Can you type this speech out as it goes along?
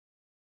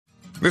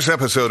This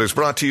episode is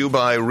brought to you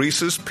by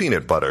Reese's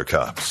Peanut Butter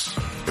Cups.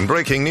 In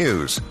breaking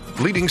news,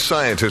 leading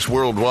scientists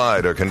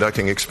worldwide are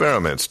conducting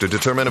experiments to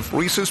determine if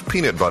Reese's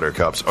Peanut Butter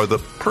Cups are the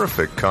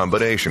perfect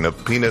combination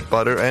of peanut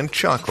butter and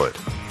chocolate.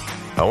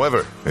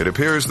 However, it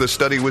appears the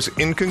study was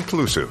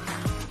inconclusive,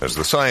 as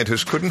the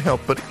scientists couldn't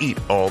help but eat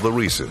all the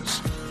Reese's.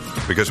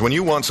 Because when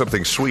you want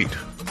something sweet,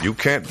 you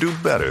can't do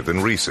better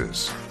than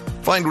Reese's.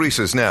 Find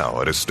Reese's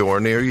now at a store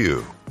near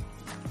you.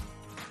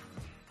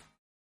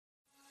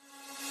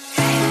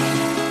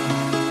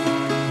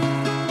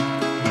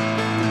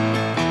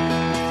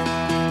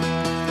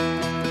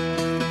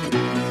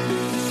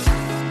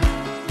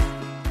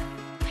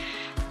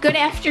 Good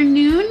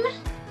afternoon,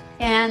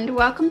 and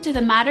welcome to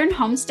the Modern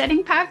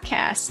Homesteading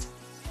Podcast.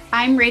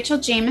 I'm Rachel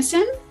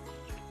Jameson.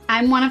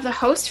 I'm one of the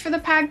hosts for the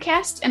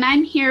podcast, and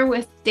I'm here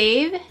with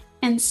Dave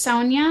and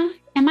Sonya.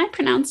 Am I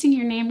pronouncing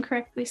your name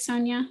correctly,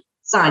 Sonya?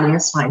 Sonya,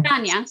 it's fine.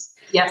 Sonya.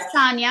 Yes.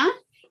 Sonya.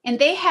 And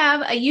they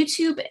have a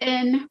YouTube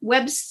and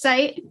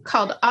website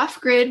called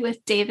Off Grid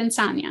with Dave and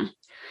Sonya.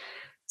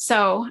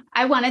 So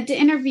I wanted to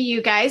interview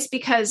you guys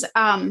because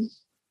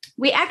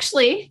we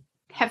actually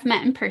have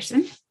met in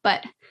person,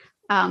 but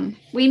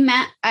we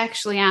met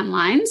actually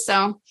online.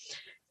 So,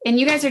 and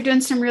you guys are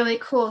doing some really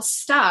cool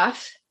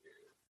stuff.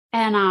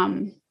 And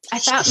I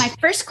thought my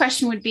first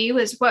question would be,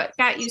 was what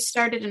got you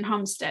started in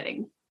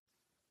homesteading?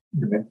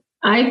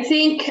 I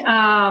think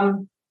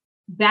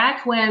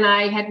back when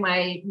I had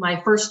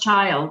my first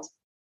child,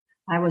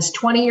 I was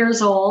 20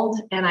 years old,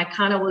 and I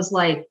kind of was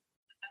like,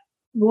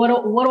 what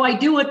do I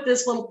do with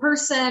this little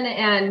person?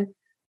 And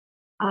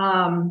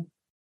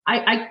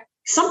I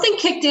something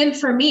kicked in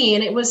for me,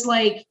 and it was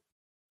like,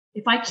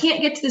 if I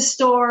can't get to the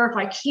store, if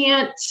I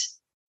can't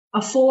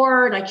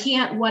afford, I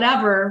can't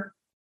whatever,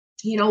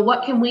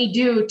 what can we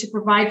do to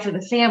provide for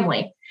the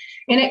family?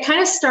 And it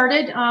kind of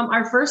started,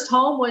 our first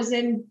home was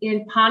in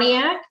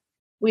Pontiac.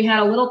 We had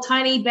a little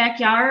tiny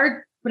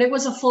backyard, but it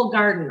was a full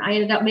garden. I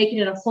ended up making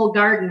it a full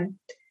garden.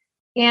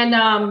 And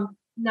now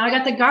I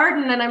got the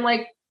garden, and I'm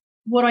like,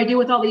 what do I do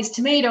with all these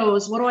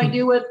tomatoes? What do I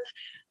do with,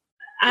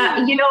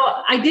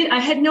 I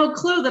had no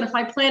clue that if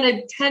I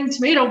planted 10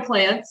 tomato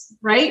plants,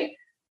 right?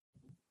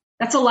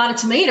 That's a lot of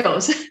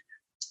tomatoes.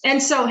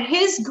 And so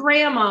his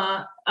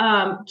grandma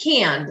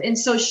canned. And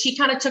so she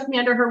kind of took me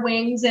under her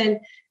wings and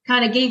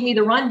kind of gave me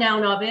the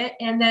rundown of it.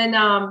 And then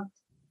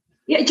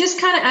it just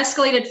kind of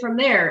escalated from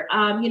there.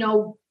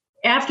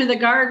 After the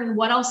garden,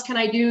 what else can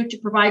I do to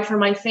provide for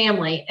my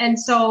family? And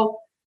so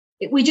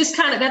we just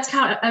that's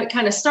how it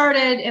kind of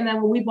started. And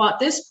then when we bought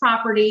this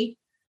property,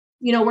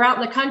 we're out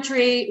in the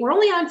country. We're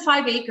only on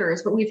 5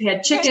 acres, but we've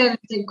had chickens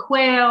and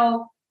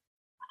quail.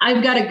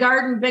 I've got a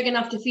garden big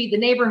enough to feed the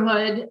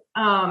neighborhood.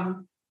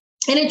 And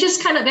it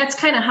just that's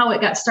kind of how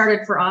it got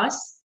started for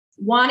us.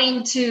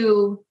 Wanting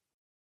to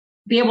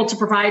be able to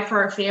provide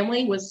for our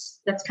family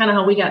that's kind of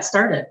how we got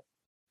started.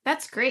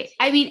 That's great.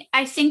 I mean,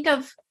 I think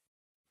of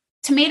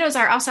tomatoes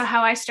are also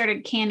how I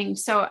started canning.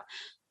 So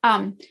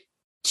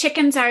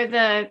chickens are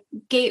the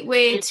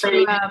gateway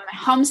to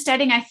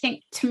homesteading. I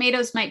think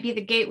tomatoes might be the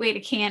gateway to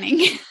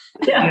canning.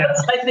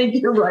 Yes, I think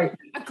you're right.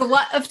 A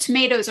glut of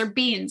tomatoes or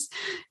beans.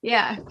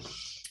 Yeah.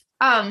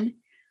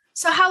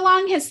 So how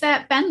long has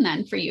that been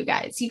then for you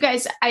guys?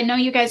 I know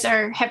you guys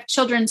have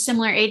children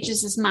similar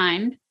ages as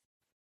mine.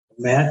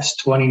 Matt's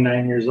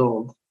 29 years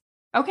old.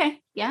 Okay.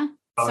 Yeah.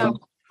 So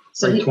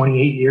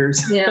 28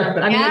 years. Yeah.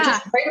 I mean, it's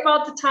just right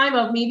about the time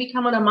of me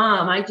becoming a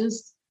mom.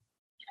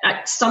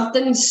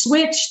 Something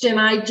switched, and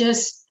I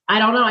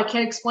don't know. I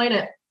can't explain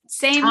it.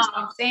 Same.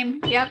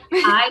 Yep.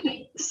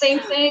 Same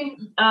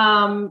thing.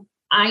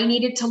 I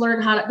needed to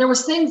learn there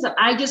was things that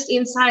I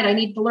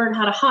needed to learn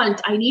how to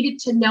hunt. I needed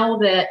to know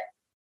that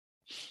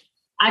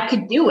I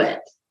could do it.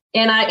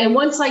 And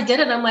once I did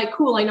it, I'm like,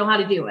 cool, I know how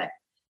to do it.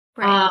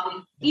 Right.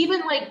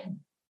 Even like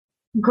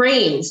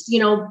grains,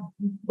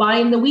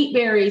 buying the wheat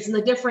berries and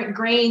the different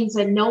grains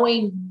and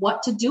knowing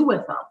what to do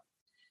with them.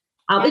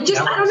 I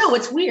don't know.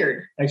 It's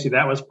weird. Actually,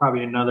 that was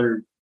probably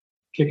another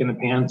kick in the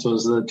pants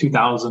was the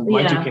 2000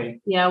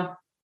 Y2K. Yeah.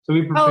 So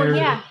we prepared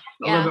a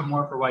little bit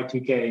more for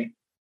Y2K.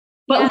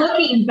 But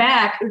looking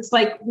back, it's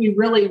like we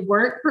really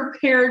weren't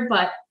prepared,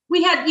 but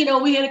we had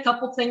a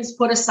couple things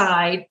put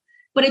aside,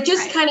 but it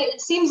just it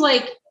seems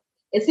like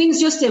things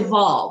just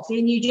evolved,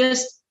 and you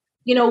just,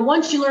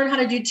 once you learn how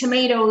to do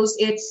tomatoes,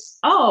 it's,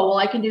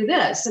 I can do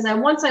this. And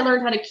then once I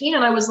learned how to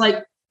can, I was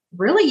like,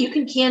 really, you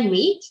can can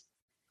meat?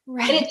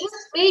 Right. And it just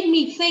made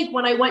me think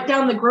when I went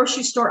down the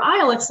grocery store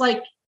aisle, it's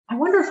like, I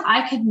wonder if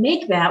I could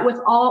make that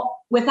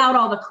without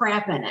all the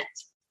crap in it.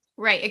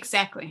 Right.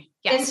 Exactly.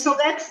 Yes. And so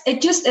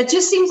it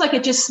just seems like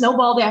it just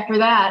snowballed after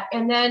that.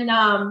 And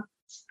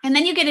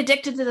then you get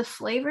addicted to the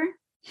flavor.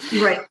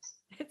 Right.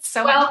 It's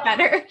so much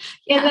better.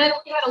 Yeah. And then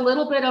we had a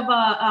little bit of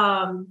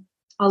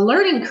a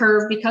learning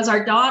curve because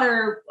our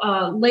daughter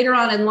later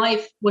on in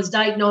life was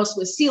diagnosed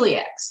with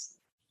celiacs.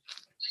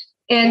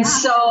 And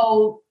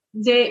so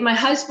my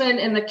husband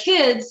and the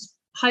kids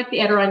hike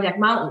the Adirondack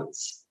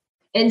Mountains.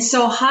 And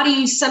so how do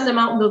you send them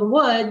out into the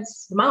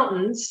woods, the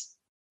mountains,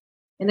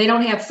 and they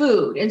don't have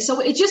food. And so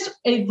it just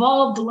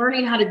evolved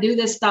learning how to do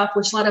this stuff,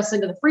 which led us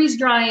into the freeze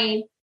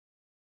drying.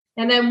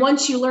 And then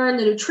once you learn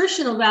the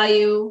nutritional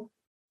value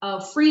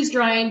of freeze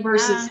drying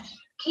versus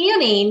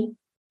canning,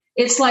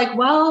 it's like,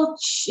 well,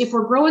 if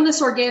we're growing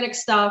this organic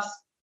stuff,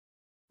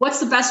 what's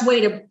the best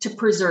way to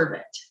preserve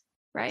it?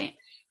 Right.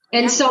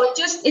 And so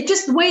it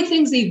just the way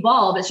things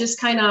evolve, it's just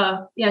kind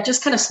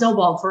of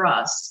snowballed for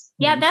us.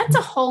 Yeah. That's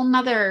a whole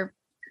nother,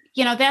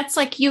 that's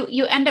like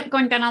you end up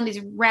going down all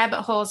these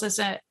rabbit holes as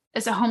a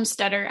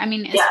homesteader. I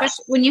mean,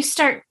 especially when you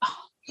start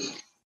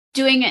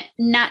doing it,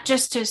 not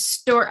just to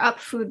store up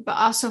food, but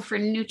also for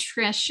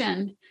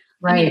nutrition.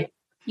 Right. I mean,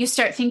 you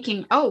start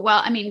thinking, oh,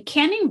 well, I mean,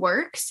 canning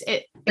works.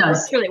 It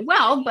works really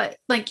well, but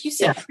like you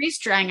said, freeze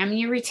drying, I mean,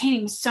 you're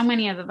retaining so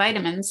many of the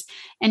vitamins,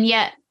 and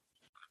yet,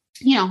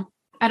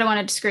 I don't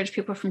want to discourage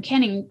people from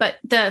canning, but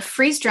the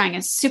freeze drying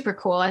is super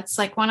cool. It's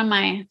like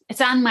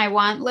it's on my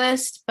want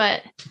list,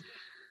 but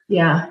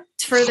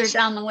it's further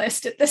down the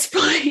list at this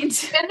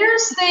point. And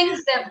there's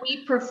things that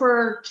we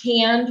prefer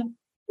canned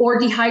or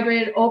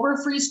dehydrated over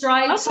freeze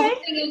dried. Okay. So the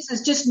thing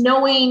is just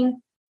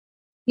knowing,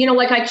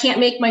 like I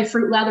can't make my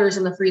fruit leathers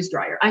in the freeze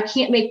dryer. I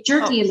can't make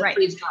jerky in the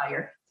freeze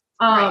dryer.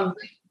 So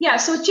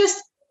it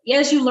just,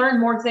 as you learn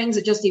more things,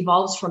 it just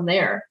evolves from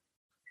there.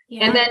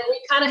 Yeah. And then we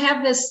kind of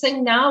have this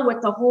thing now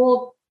with the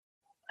whole,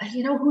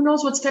 who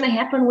knows what's going to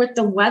happen with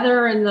the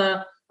weather and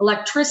the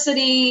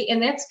electricity.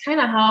 And that's kind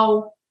of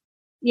how,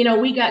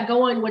 we got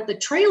going with the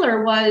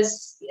trailer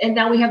was, and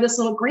now we have this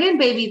little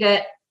grandbaby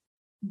that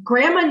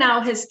grandma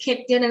now has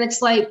kicked in. And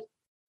it's like,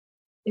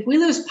 if we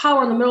lose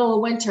power in the middle of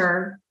the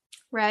winter,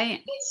 right,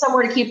 need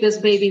somewhere to keep this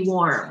baby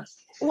warm.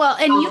 Well,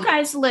 and you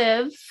guys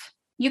live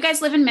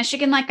in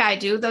Michigan like I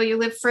do, though you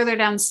live further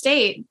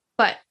downstate,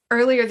 but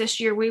earlier this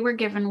year, we were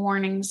given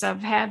warnings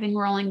of having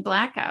rolling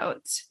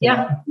blackouts.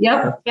 Yeah.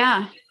 Yep.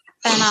 Yeah.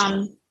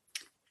 And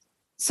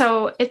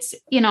so it's,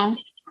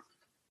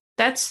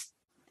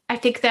 I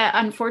think that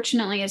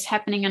unfortunately is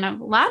happening in a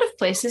lot of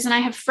places. And I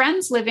have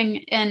friends living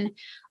in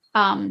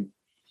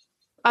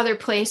other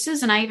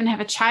places. And I even have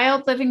a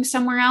child living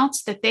somewhere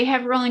else that they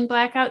have rolling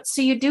blackouts.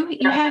 So you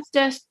have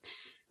to,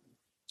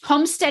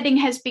 homesteading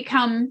has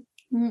become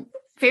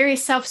very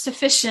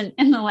self-sufficient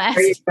in the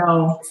last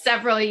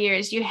several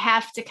years. You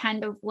have to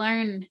kind of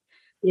learn,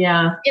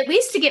 at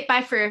least to get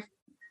by for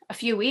a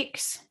few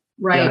weeks.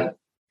 Right.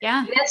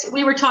 Yeah.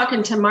 We were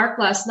talking to Mark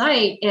last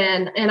night,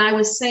 and I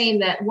was saying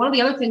that one of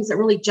the other things that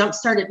really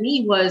jump-started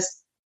me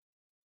was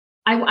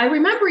I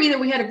remember either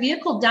we had a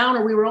vehicle down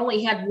or we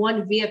only had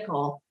one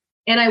vehicle,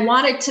 and I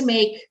wanted to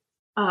make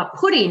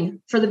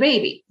pudding for the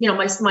baby,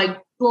 my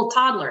little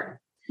toddler.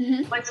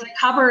 Mm-hmm. Went to the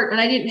cupboard and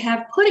I didn't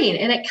have pudding.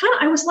 And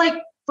I was like,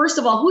 first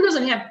of all, who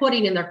doesn't have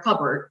pudding in their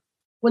cupboard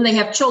when they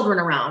have children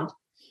around?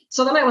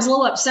 So then I was a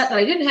little upset that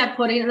I didn't have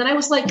pudding. And then I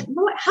was like,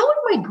 how would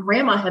my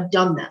grandma have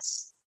done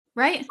this?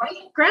 Right.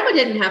 Grandma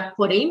didn't have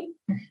pudding.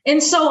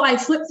 And so I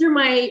flipped through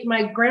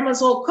my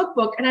grandma's old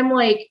cookbook and I'm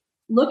like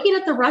looking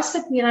at the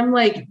recipe and I'm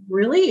like,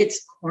 really?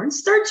 It's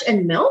cornstarch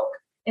and milk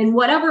and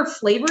whatever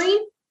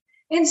flavoring.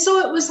 And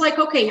so it was like,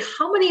 okay,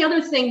 how many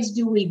other things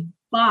do we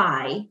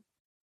buy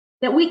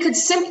that we could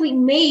simply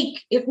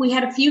make if we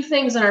had a few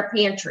things in our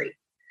pantry?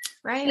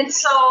 Right. And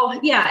so,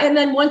 and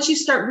then once you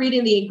start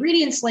reading the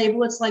ingredients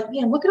label, it's like,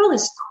 man, look at all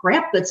this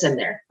crap that's in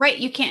there. Right.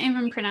 You can't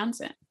even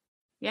pronounce it.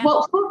 Yeah.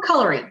 Well, food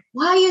coloring.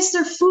 Why is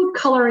there food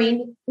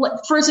coloring?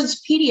 For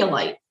instance,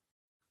 Pedialyte.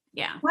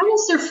 Yeah. Why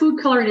is there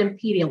food coloring in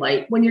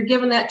Pedialyte when you're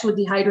giving that to a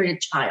dehydrated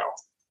child?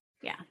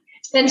 Yeah.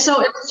 And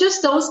so it's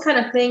just those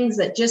kind of things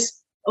that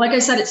just, like I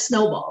said, it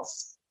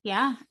snowballs.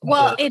 Yeah.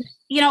 Well,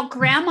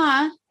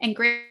 grandma and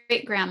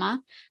great grandma,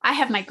 I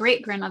have my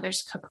great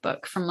grandmother's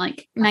cookbook from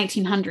like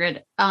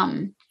 1900.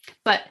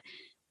 But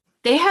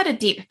they had a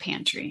deep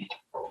pantry.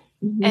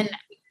 Mm-hmm. And,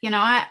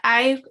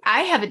 I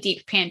have a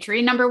deep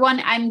pantry. Number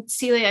one, I'm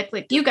celiac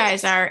like you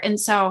guys are. And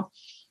so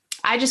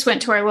I just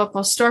went to our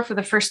local store for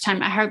the first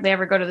time. I hardly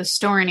ever go to the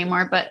store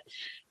anymore, but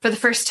for the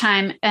first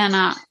time in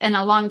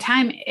a long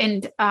time.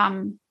 And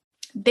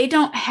they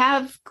don't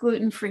have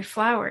gluten-free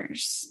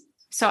flours.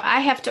 So I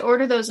have to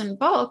order those in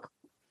bulk.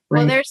 Right.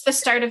 Well, there's the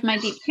start of my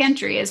deep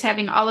pantry is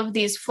having all of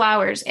these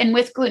flours. And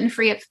with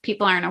gluten-free, if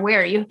people aren't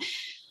aware, you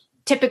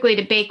typically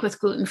to bake with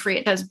gluten-free,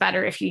 it does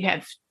better if you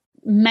have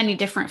many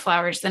different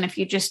flours than if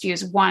you just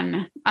use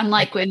one,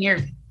 unlike when you're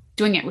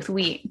doing it with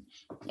wheat.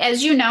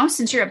 As you know,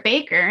 since you're a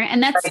baker,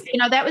 and that's,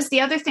 that was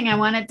the other thing I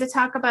wanted to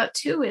talk about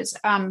too, is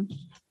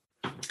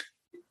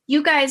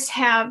you guys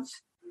have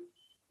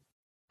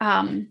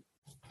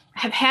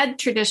had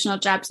traditional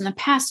jobs in the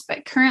past,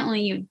 but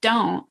currently you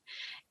don't.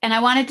 And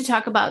I wanted to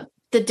talk about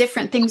the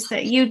different things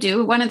that you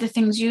do. One of the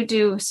things you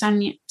do,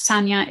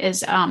 Sonya,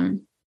 is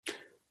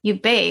you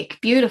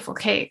bake beautiful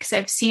cakes.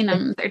 I've seen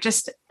them. They're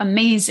just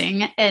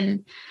amazing.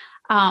 And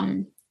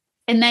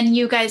then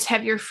you guys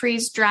have your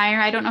freeze dryer.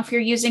 I don't know if you're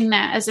using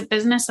that as a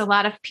business. A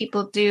lot of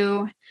people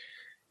do.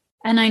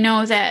 And I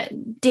know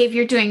that Dave,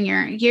 you're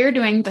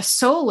doing the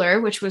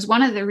solar, which was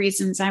one of the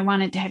reasons I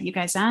wanted to have you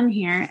guys on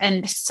here.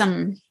 And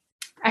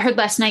I heard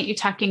last night you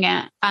talking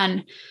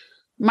on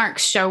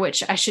Mark's show,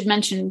 which I should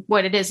mention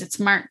what it is. It's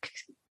Mark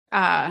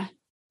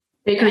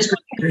Baker's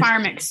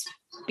Farm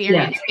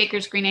Experience,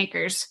 Baker's Green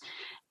Acres.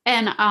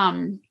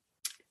 And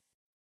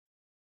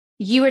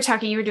you were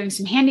doing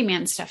some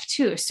handyman stuff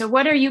too. So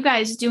what are you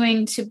guys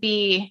doing to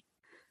be,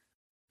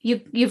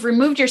 you've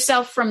removed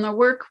yourself from the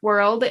work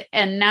world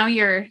and now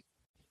you're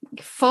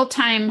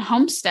full-time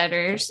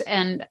homesteaders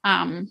and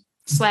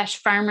slash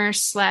farmers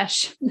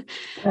slash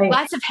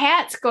lots of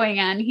hats going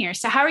on here.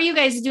 So how are you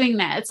guys doing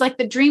that? It's like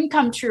the dream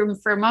come true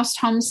for most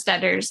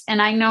homesteaders.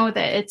 And I know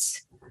that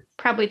it's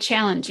probably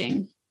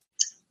challenging.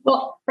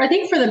 Well, I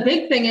think for the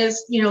big thing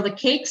is, the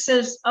cakes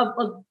is a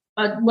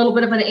little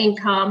bit of an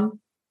income,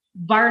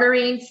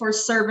 bartering for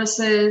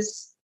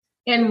services,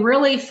 and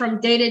really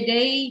from day to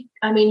day.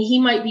 I mean, he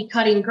might be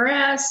cutting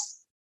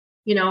grass,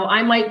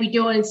 I might be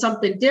doing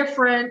something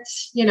different,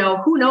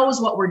 who knows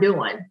what we're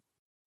doing.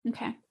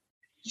 Okay.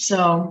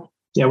 So,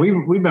 yeah,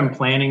 we've been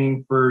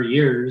planning for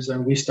years,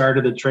 and we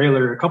started the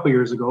trailer a couple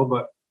years ago,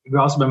 but we've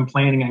also been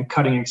planning on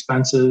cutting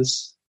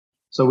expenses.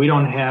 So we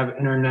don't have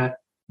internet.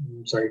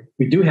 Sorry,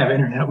 we do have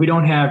internet. We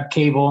don't have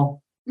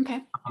cable.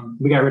 Okay.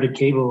 We got rid of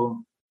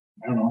cable,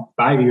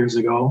 5 years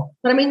ago.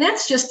 But I mean,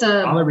 that's just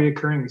all the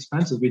recurring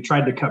expenses. We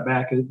tried to cut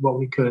back what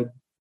we could.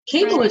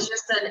 Cable is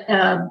just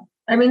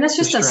that's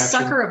just a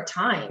sucker of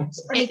time.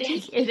 It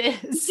is.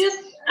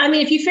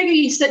 If you figure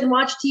you sit and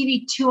watch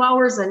TV 2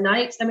 hours a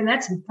night,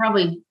 that's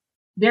probably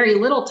very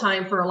little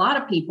time for a lot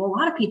of people. A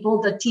lot of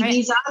people, the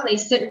TV's on, they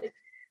sit.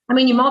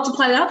 You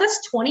multiply that out,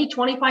 that's 20,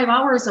 25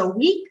 hours a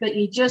week that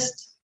you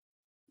just,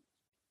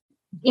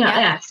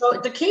 So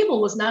the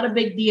cable was not a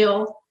big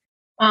deal.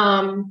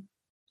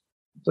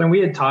 So we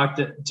had talked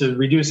to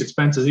reduce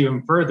expenses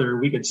even further.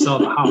 We could sell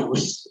the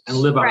house and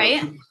live out.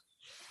 Right.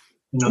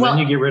 Then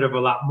you get rid of a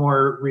lot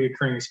more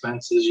recurring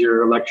expenses,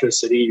 your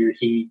electricity, your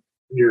heat,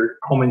 your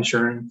home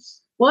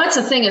insurance. Well, that's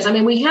the thing is,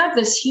 we have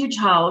this huge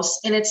house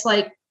and it's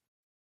like,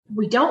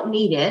 we don't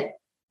need it.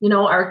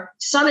 Our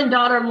son and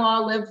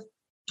daughter-in-law live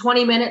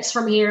 20 minutes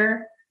from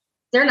here.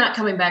 They're not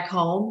coming back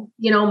home.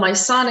 My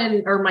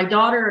son or my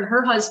daughter and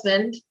her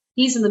husband,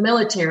 he's in the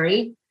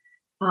military.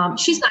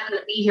 She's not going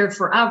to be here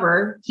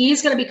forever.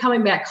 He's going to be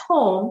coming back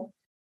home.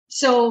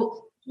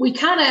 So we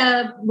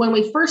when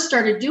we first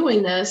started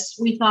doing this,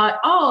 we thought,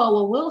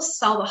 we'll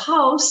sell the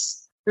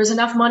house. There's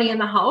enough money in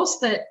the house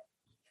that,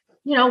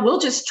 we'll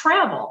just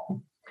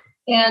travel.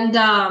 And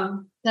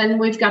then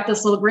we've got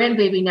this little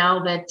grandbaby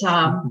now that,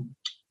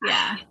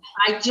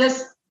 I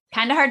just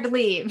kind of hard to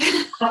leave.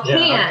 I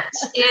can't.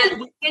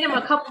 And we get him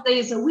a couple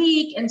days a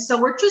week. And so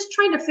we're just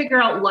trying to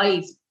figure out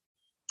life.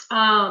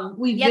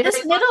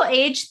 This middle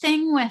age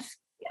thing with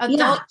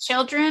adult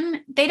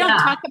children, they don't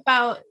talk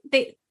about,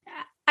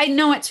 I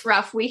know it's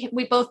rough.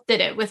 We both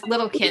did it with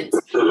little kids.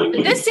 But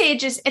this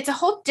age it's a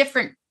whole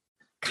different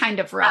kind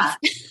of rough.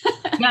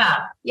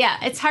 Yeah.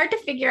 It's hard to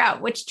figure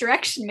out which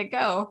direction to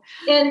go.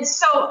 And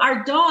so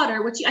our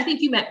daughter, which I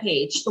think you met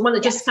Paige, the one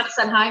that just kind of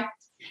said hi.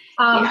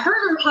 Her and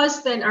her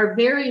husband are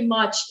very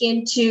much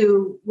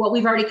into what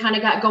we've already kind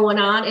of got going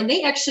on. And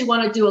they actually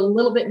want to do a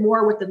little bit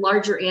more with the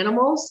larger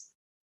animals.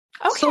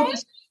 Okay. So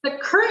the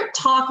current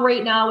talk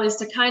right now is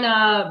to kind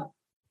of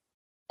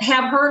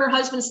have her and her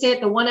husband stay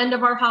at the one end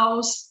of our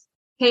house,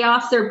 pay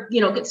off their,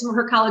 get some of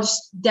her college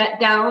debt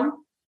down,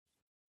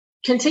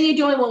 continue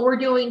doing what we're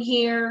doing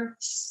here,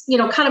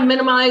 kind of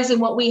minimizing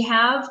what we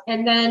have,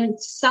 and then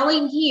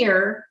selling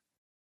here,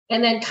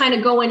 and then kind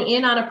of going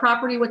in on a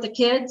property with the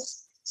kids.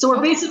 So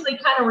we're basically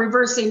kind of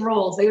reversing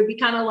roles. They would be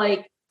kind of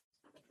like,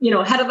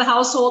 head of the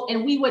household,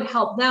 and we would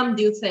help them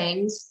do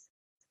things.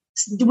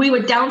 We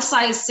would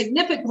downsize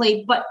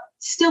significantly, but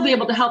still be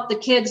able to help the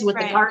kids with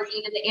the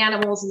gardening and the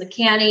animals and the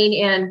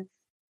canning. And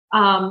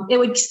it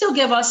would still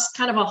give us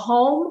kind of a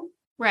home.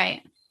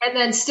 Right. And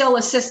then still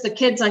assist the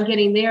kids on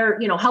getting their,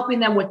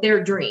 helping them with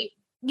their dream.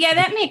 Yeah,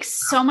 that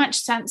makes so much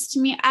sense to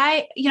me.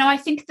 I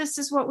think this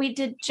is what we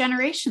did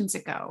generations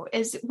ago,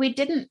 is we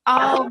didn't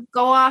all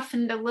go off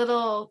into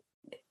little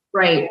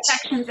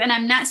sections. And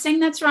I'm not saying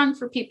that's wrong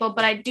for people,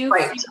 but I do,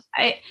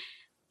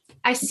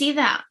 I see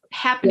that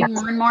happening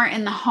more and more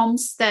in the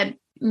homestead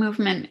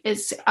movement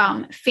is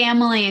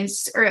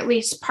families, or at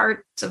least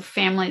parts of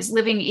families,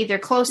 living either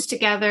close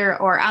together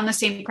or on the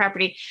same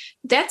property.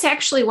 That's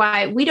actually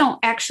why we don't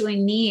actually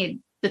need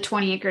the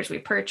 20 acres we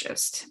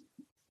purchased,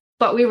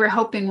 but we were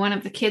hoping one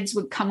of the kids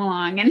would come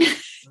along and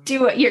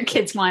do what your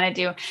kids want to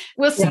do.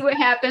 We'll see what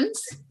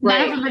happens.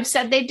 None of them have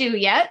said they do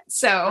yet.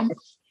 So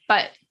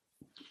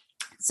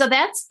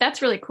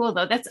that's really cool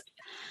though. That's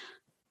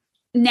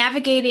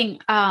navigating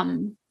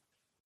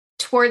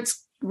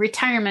towards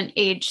retirement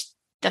age,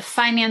 the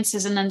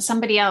finances, and then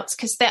somebody else,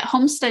 because that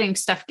homesteading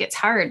stuff gets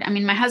hard.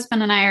 My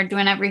husband and I are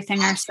doing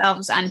everything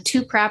ourselves on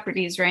 2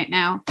 properties right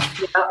now.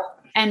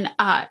 And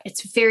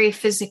it's very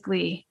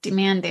physically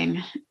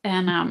demanding.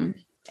 And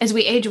as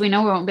we age, we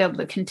know we won't be able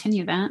to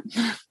continue that.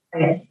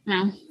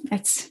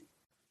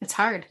 It's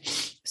hard.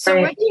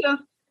 So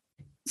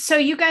so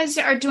you guys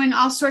are doing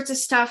all sorts of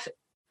stuff,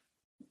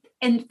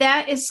 and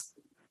that is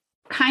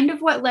kind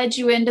of what led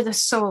you into the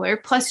solar.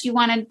 Plus you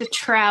wanted to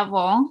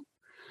travel.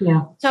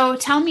 Yeah. So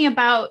tell me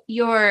about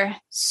your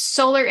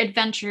solar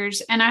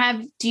adventures,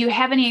 and do you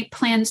have any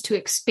plans to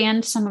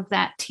expand some of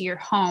that to your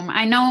home?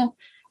 I know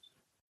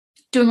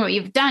doing what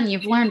you've done,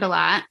 you've learned a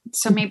lot.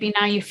 So maybe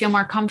now you feel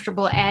more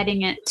comfortable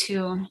adding it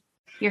to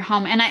your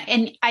home. And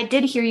I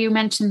did hear you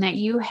mention that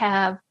you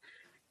have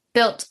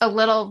built a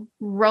little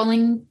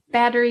rolling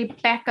battery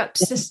backup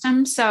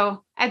system.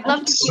 So I'd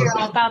love to hear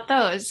all about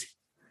those.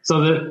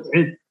 So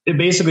it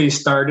basically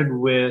started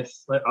with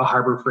a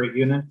Harbor Freight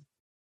unit.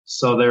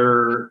 So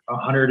they're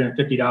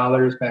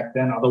 $150 back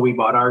then, although we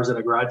bought ours at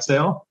a garage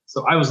sale.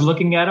 So I was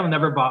looking at them,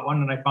 never bought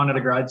one, and I found it at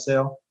a garage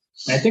sale.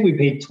 And I think we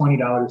paid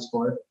 $20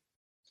 for it.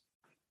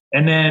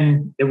 And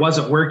then it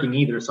wasn't working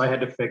either, so I had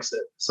to fix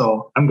it.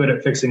 So I'm good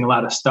at fixing a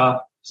lot of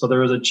stuff. So there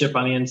was a chip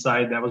on the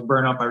inside that was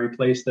burned up. I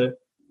replaced it.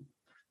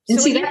 So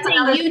when you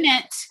say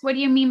unit, what do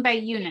you mean by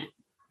unit?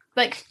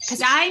 Like,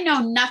 because I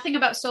know nothing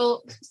about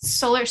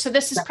solar, so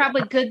this is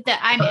probably good that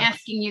I'm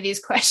asking you these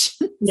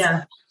questions.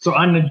 Yeah. So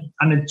on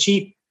the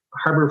cheap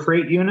Harbor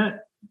Freight unit,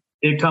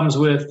 it comes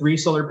with 3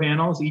 solar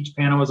panels. Each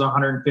panel was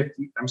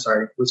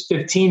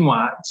 15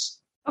 watts.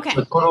 Okay.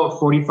 A total of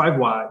 45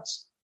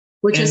 watts.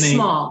 Which is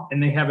small.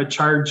 And they have a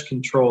charge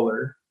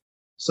controller.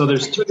 So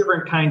there's 2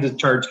 different kinds of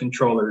charge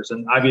controllers.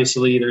 And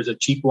obviously there's a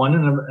cheap one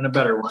and a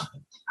better one.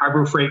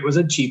 Harbor Freight was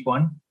a cheap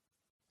one.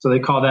 So they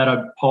call that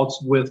a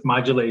pulse width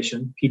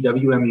modulation,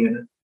 PWM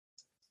unit.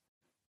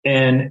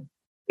 And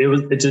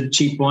it's a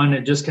cheap one.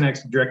 It just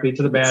connects directly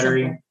to the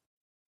battery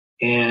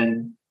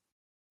and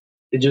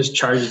it just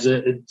charges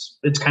it.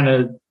 It's kind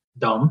of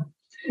dumb,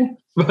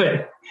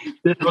 but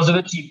those are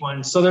the cheap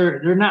ones. So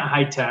they're not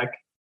high tech.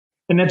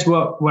 And that's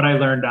what I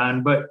learned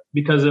on, but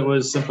because it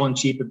was simple and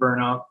cheap to burn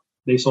out,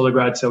 they sold a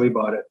garage sale, we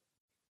bought it.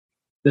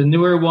 The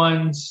newer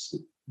ones,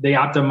 they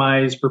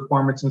optimize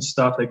performance and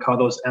stuff. They call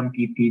those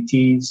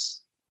MPPTs,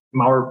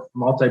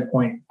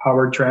 multi-point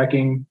power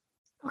tracking.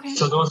 Okay.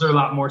 So those are a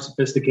lot more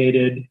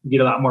sophisticated. You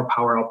get a lot more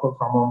power output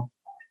from them.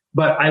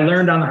 But I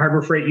learned on the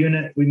Harbor Freight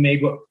unit, we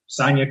made what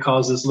Sonya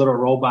calls this little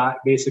robot.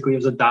 Basically, it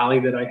was a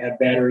dolly that I had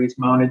batteries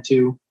mounted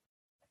to.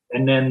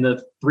 And then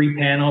the 3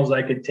 panels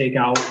I could take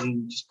out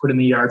and just put in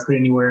the yard, put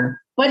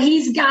anywhere. But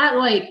he's got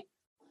like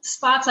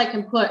spots I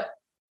can put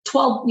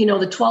 12,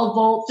 the 12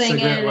 volt thing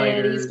in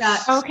it. He's got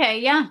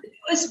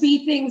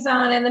USB things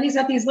on it. And then he's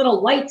got these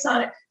little lights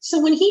on it.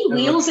 So when he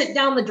wheels it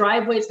down the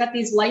driveway, it's got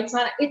these lights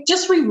on it. It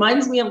just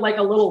reminds me of like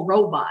a little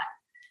robot.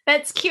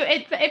 That's cute.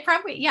 It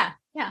probably, yeah.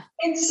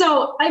 And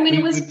so,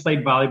 we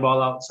played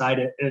volleyball outside.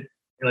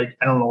 I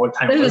don't know what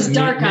time it was.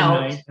 Dark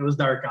out. It was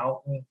dark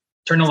out.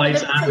 Turn the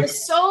lights on. So the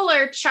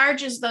solar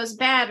charges those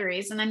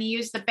batteries, and then you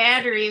use the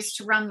batteries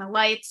to run the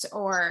lights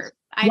or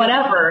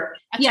whatever.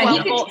 A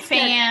 12-volt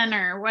fan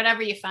or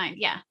whatever you find.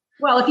 Yeah.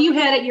 Well, if you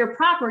had at your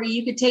property,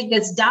 you could take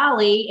this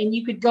dolly and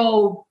you could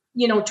go,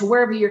 to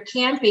wherever you're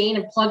camping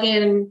and plug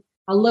in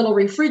a little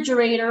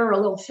refrigerator or a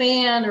little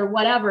fan or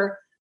whatever.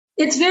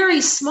 It's very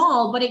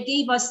small, but it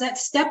gave us that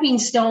stepping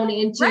stone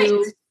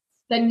into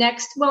the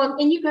next. Well,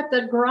 and you got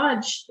the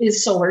garage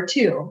is solar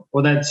too.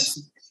 Well,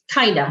 that's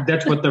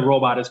what the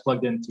robot is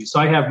plugged into. So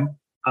I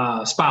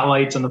have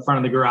spotlights on the front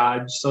of the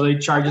garage. So they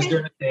charge us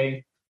during the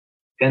day.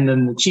 And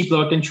then the cheap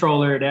little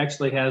controller, it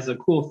actually has a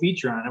cool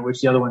feature on it, which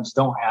the other ones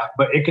don't have,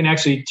 but it can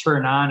actually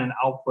turn on and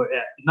output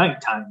at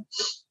nighttime.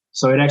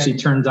 So it actually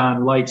turns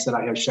on lights that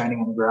I have shining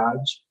in the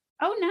garage.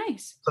 Oh,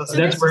 nice. So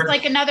this is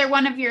like another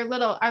one of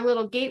our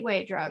little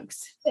gateway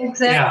drugs.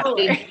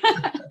 Exactly.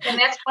 Yeah. And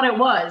that's what it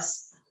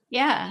was.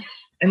 Yeah.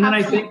 And then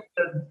I think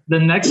the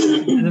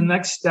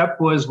next step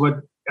was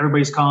what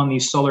everybody's calling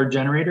these solar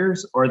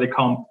generators, or they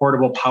call them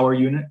portable power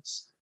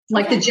units.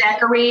 Like the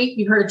Jackery.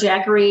 You heard of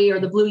Jackery or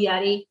the Blue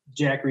Yeti?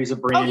 Jackery's a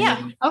brand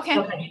name.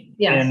 Okay.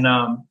 Yeah.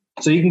 And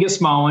so you can get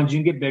small ones, you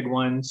can get big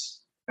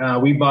ones.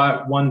 We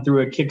bought one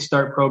through a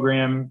Kickstart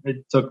program.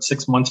 It took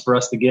 6 months for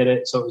us to get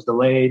it, so it was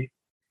delayed.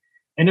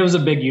 And it was a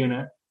big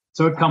unit.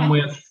 So it come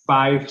with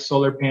 5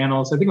 solar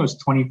panels. I think it was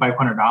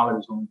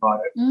 $2,500 when we bought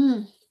it.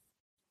 Mm.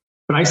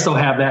 But I still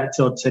have that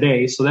till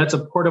today. So that's a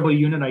portable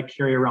unit I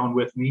carry around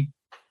with me.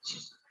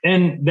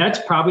 And that's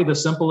probably the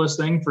simplest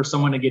thing for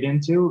someone to get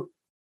into.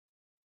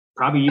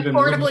 Probably even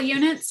portable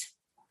units.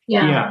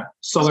 Yeah.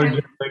 Solar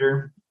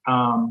generator.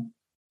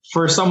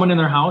 For someone in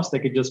their house, they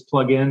could just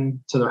plug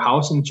in to their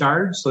house and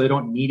charge, so they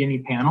don't need any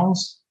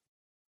panels.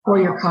 Or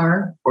your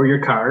car.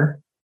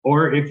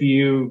 Or if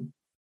you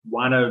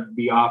want to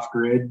be off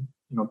grid,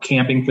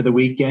 camping for the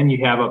weekend,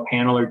 you have a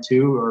panel or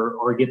 2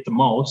 or get the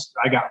most.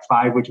 I got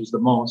 5, which was the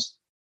most.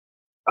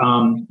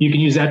 You can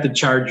use that to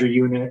charge your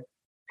unit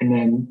and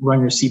then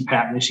run your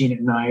CPAP machine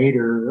at night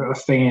or a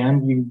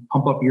fan. You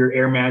pump up your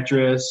air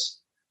mattress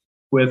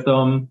with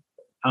them.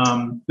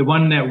 The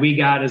one that we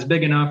got is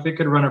big enough. It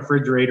could run a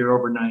refrigerator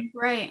overnight.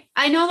 Right.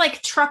 I know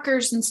like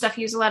truckers and stuff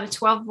use a lot of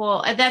 12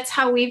 volt. That's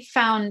how we've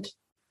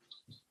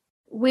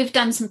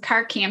done some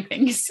car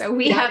camping. So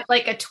we have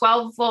like a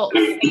 12 volt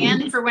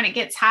fan for when it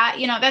gets hot.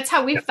 That's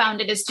how we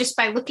found it, is just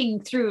by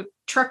looking through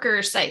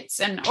trucker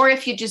sites or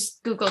if you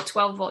just Google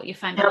 12 volt, you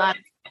find a lot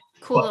of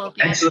Cool little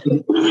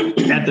actually,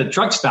 at the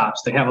truck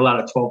stops, they have a lot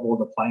of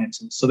 12-volt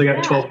appliances. So they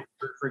got 12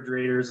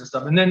 refrigerators and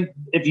stuff. And then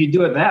if you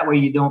do it that way,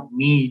 you don't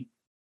need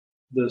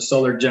the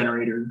solar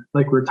generator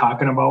like we're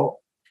talking about.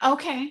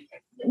 Okay.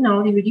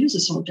 No, they would use a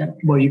solar generator.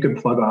 Well, you can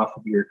plug off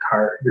of your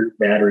car, your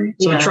battery.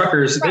 So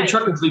truckers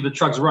leave the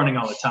trucks running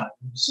all the time.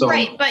 So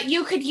right, but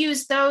you could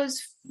use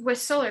those with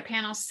solar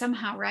panels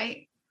somehow,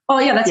 right? Oh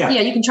yeah,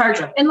 you can charge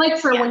them. And like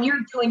for when you're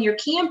doing your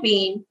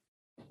camping,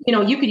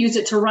 you could use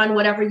it to run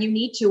whatever you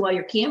need to while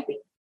you're camping.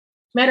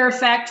 Matter of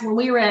fact, when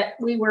we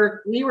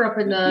were up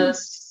in the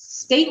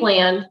state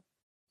land,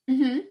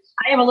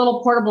 I have a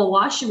little portable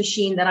washing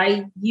machine that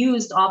I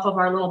used off of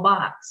our little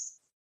box.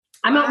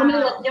 I'm out in the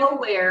middle of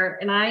nowhere,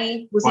 and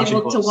I was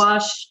able to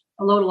wash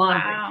a load of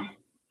laundry. Wow.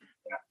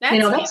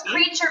 That's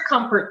creature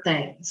comfort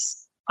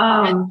things.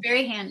 That's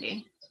very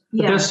handy.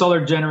 But this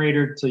solar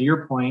generator, to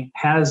your point,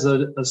 has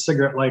a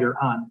cigarette lighter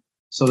on.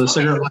 So the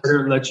cigarette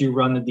lighter lets you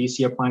run the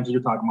DC appliances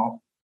you're talking about.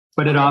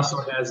 But it also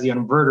has the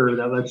inverter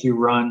that lets you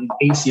run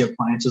AC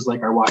appliances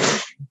like our washing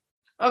machine.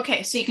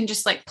 Okay, so you can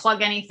just like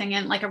plug anything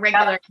in like a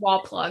regular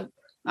wall plug.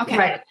 Okay.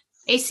 Right.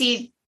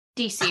 AC,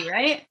 DC,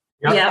 right?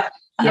 Yeah.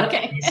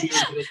 Okay.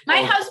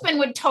 My husband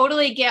would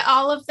totally get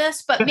all of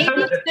this, but maybe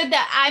it's good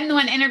that I'm the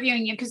one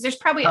interviewing you because there's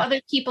probably other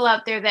people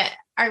out there that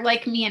are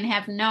like me and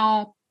have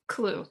no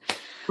clue.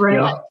 Right.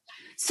 Yeah.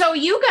 So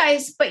you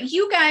guys,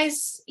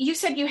 you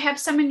said you have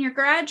some in your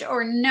garage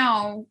or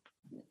no?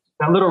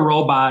 That little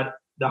robot,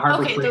 the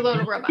Harbor Okay, the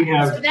little robot.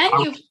 So then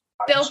you've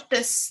built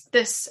this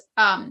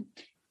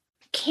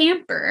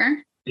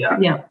camper.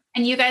 Yeah.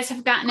 And you guys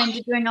have gotten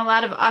into doing a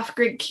lot of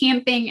off-grid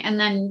camping, and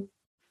then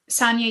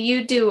Sonya,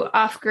 you do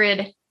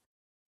off-grid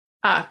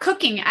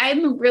cooking.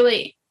 I'm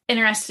really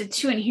interested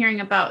too in hearing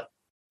about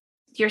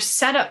your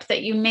setup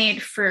that you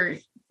made for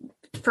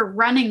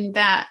running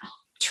that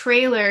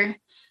trailer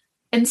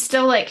and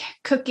still like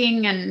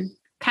cooking and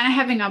kind of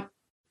having a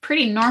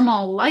pretty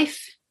normal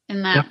life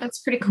in that. Yep. That's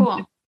pretty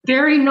cool.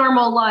 Very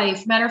normal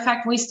life. Matter of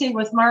fact, we stayed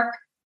with Mark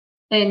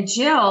and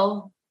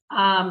Jill.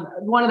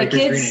 One of the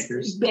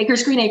kids,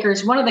 Baker's Green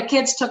Acres, one of the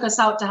kids took us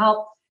out to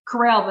help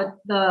corral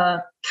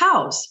the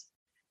cows.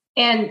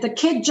 And the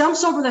kid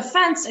jumps over the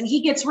fence and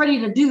he gets ready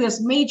to do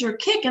this major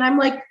kick. And I'm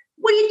like,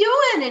 what are you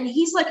doing? And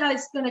he's like, I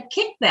was going to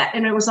kick that.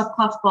 And it was a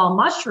puffball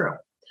mushroom.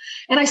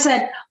 And I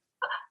said,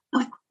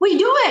 what are you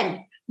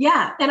doing?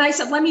 Yeah. And I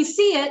said, let me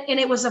see it. And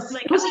it was And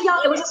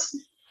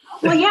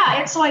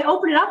so I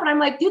opened it up and I'm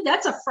like, dude,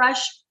 that's a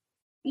fresh.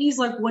 He's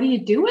like, what do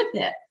you do with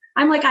it?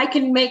 I'm like, I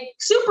can make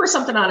soup or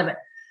something out of it.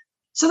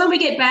 So then we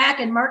get back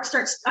and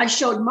I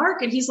showed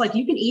Mark and he's like,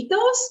 you can eat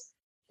those?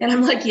 And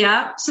I'm like,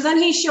 yeah. So then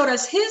he showed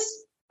us his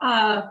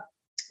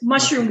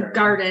mushroom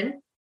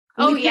garden.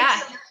 Oh yeah.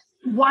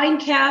 Wine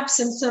caps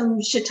and some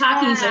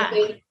shiitakes. I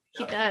think.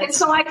 He does. And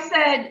so I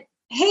said,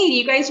 hey, do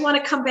you guys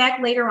want to come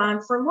back later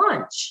on for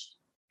lunch?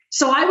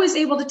 So I was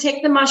able to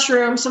take the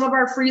mushrooms, some of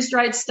our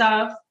freeze-dried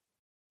stuff,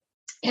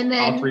 and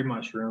then all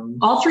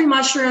three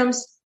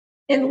mushrooms,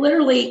 and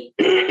literally,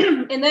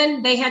 and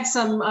then they had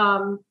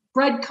some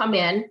bread come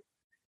in.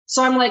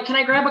 So I'm like, can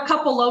I grab a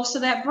couple loaves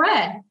of that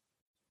bread?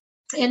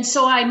 And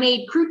so I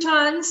made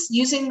croutons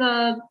using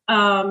the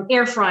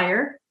air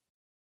fryer.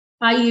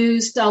 I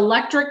used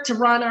electric to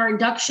run our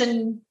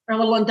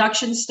little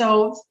induction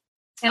stove.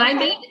 And I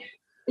made,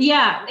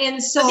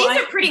 and so these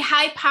are pretty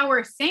high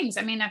power things.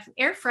 I mean, an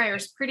air fryer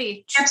is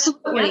pretty.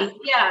 Absolutely.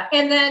 Yeah.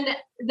 And then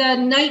the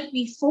night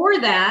before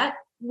that,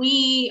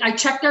 I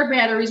checked our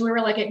batteries. We were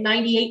like at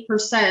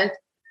 98%.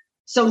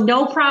 So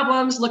no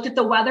problems. Looked at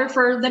the weather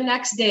for the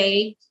next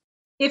day.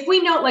 If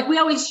we know, like we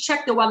always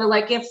check the weather,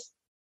 like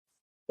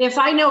if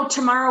I know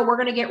tomorrow we're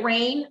going to get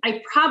rain,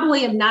 I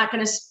probably am not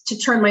going to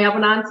turn my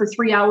oven on for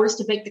 3 hours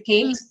to bake the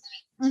cakes.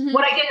 Mm-hmm.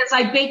 What I did is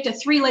I baked a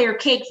 3-layer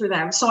cake for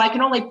them. So I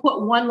can only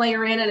put 1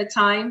 layer in at a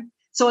time.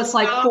 So it's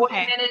like 40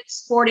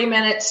 minutes, 40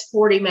 minutes,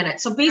 40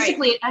 minutes. So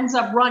basically it ends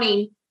up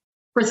running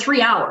for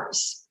 3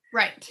 hours.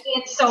 Right.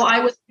 And so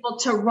I was able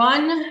to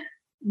run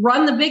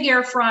the big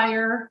air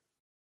fryer,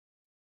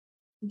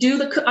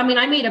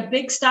 I made a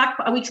big stock.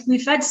 We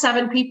fed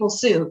 7 people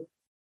soup.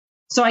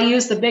 So I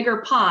used the bigger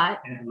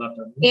pot. And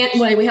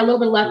we had a little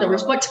bit of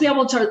leftovers, but to be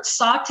able to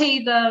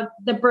saute the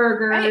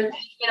burger,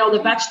 the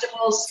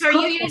vegetables. So are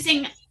you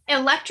using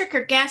electric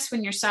or gas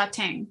when you're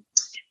sauteing?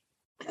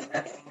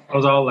 It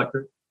was all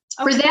electric.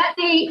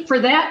 Okay. For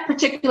that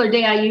particular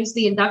day, I used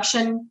the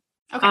induction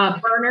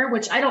burner,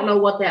 which I don't know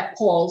what that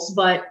pulls,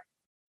 but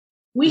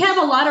we have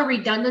a lot of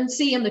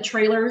redundancy in the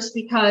trailers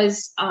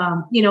because,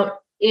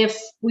 if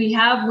we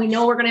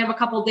know we're going to have a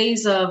couple of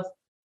days of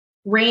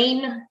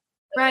rain,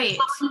 right?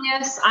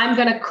 I'm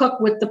going to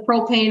cook with the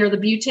propane or the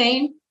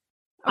butane.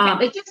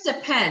 Okay. It just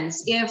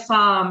depends. If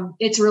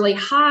it's really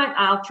hot,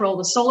 I'll throw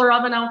the solar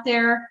oven out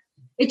there.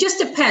 It just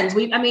depends.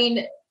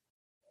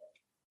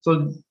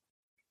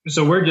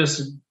 So we're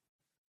just,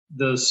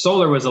 the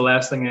solar was the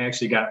last thing I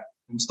actually got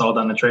installed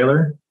on the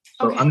trailer.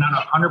 So I'm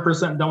not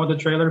 100% done with the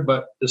trailer,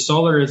 but the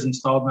solar is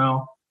installed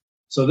now.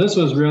 So this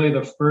was really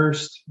the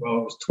first, it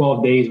was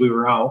 12 days we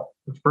were out.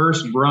 The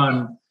first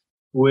run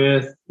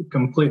with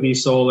completely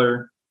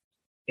solar.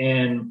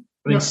 And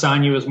I think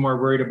Sonya was more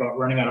worried about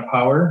running out of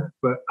power,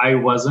 but I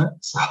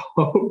wasn't. So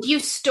do you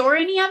store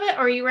any of it,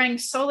 or are you running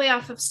solely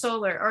off of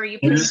solar, or are you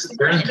there's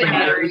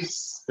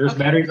batteries? There's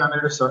batteries on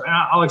there. So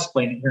I'll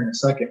explain it here in a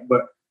second.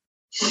 But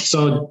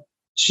so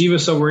she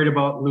was so worried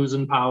about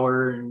losing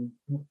power and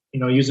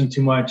using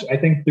too much. I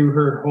think through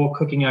her whole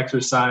cooking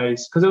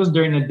exercise, because it was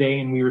during the day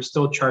and we were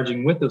still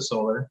charging with the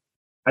solar,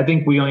 I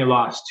think we only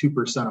lost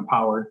 2% of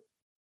power.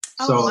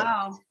 Oh,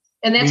 wow.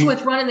 And that's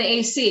with running the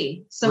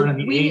AC. So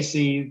running the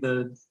AC,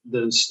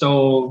 the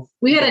stove.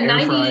 We had a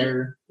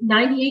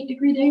 98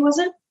 degree day, was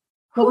it?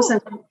 What was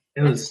that?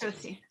 It was.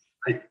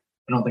 I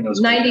don't think it was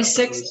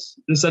 96.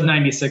 It said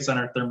 96 on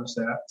our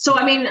thermostat. So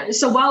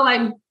while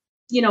I'm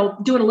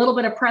doing a little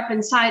bit of prep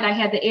inside, I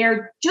had the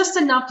air just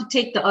enough to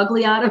take the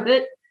ugly out of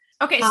it.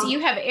 Okay, so you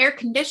have air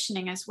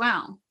conditioning as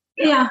well.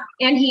 Yeah,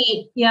 and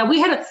heat. Yeah, we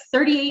had a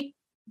 38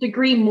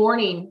 degree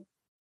morning,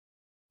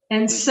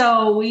 and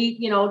so we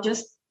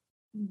just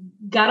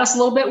got us a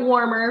little bit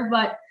warmer,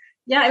 but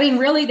yeah,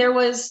 really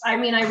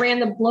I ran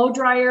the blow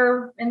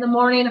dryer in the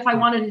morning if I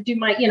wanted to do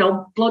my,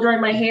 blow dry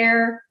my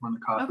hair. On the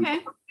coffee. Okay.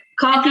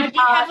 Coffee. And do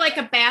you have like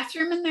a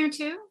bathroom in there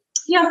too?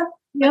 Yeah.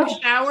 Like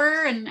a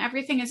shower and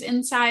everything is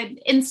inside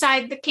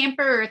the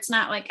camper, or it's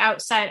not like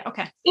outside?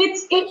 Okay.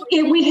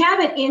 We have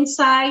it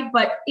inside,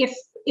 but if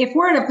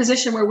we're in a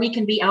position where we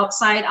can be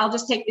outside, I'll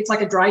just it's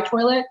like a dry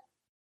toilet.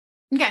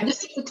 Okay.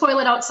 Just take the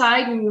toilet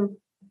outside and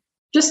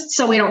just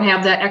so we don't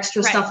have that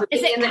extra stuff.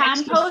 Is it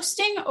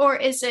composting or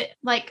is it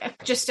like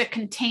just a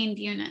contained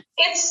unit?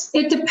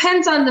 It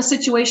depends on the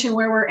situation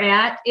where we're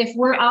at. If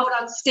we're out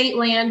on state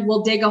land,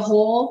 we'll dig a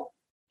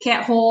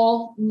cat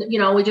hole.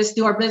 We just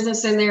do our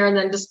business in there and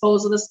then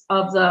dispose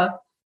of the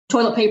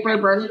toilet paper,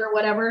 burn it or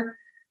whatever.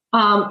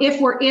 If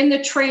we're in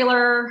the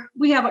trailer,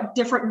 we have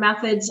different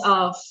methods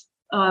of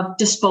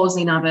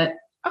disposing of it.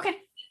 Okay.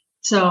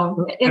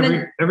 So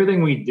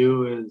everything we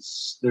do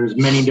there's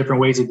many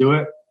different ways to do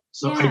it.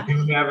 So I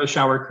do have a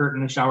shower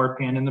curtain, a shower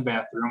pan in the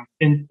bathroom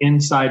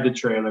inside the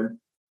trailer.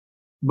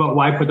 But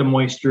why put the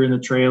moisture in the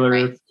trailer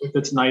if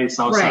it's nice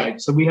outside? Right.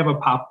 So we have a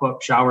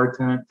pop-up shower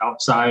tent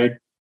outside.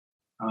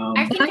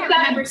 I think I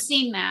remember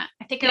seeing that.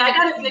 I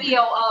got a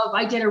video of,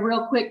 I did a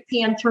real quick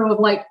pan through of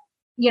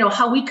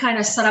how we kind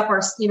of set up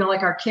our,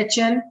 like our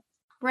kitchen.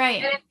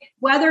 Right. And if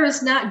weather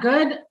is not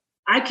good,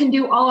 I can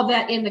do all of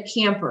that in the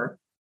camper.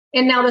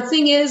 And now the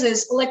thing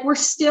is like, we're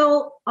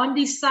still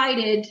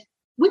undecided.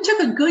 We took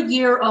a good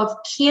year of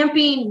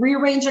camping,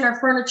 rearranging our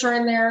furniture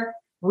in there,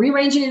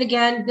 rearranging it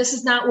again. This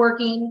is not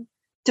working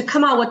to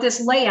come out with this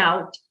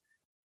layout.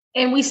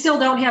 And we still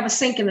don't have a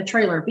sink in the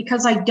trailer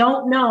because I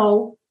don't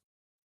know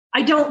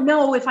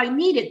if I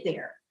need it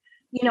there.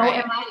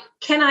 Right.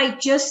 Can I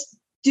just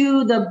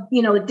do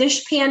the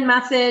dish pan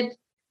method?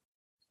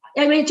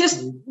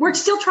 We're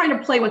still trying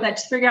to play with that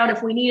to figure out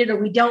if we need it or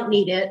we don't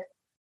need it.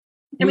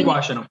 We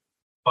wash in a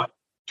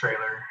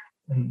trailer.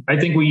 And I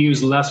think we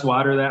use less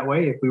water that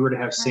way. If we were to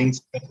have sinks,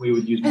 we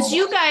would use more.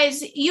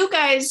 Because you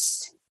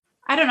guys,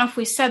 I don't know if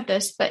we said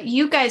this, but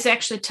you guys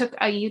actually took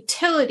a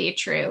utility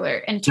trailer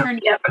and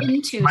turned it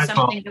into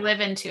something to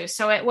live into.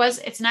 So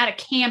it's not a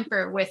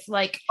camper with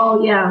like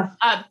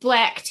a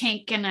black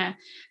tank and a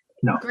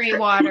gray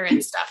water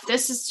and stuff.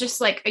 This is just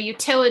like a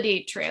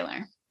utility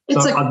trailer.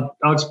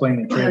 I'll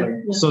explain the trailer.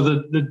 Yeah. So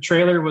the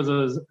trailer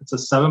it's a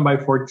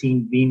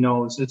 7x14 V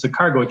nose. It's a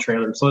cargo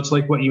trailer. So it's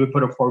like what you would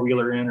put a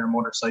 4-wheeler in or a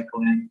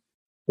motorcycle in.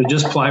 They're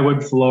just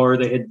plywood floor.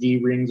 They had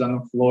D rings on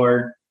the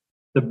floor.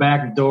 The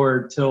back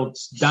door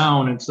tilts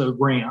down. It's a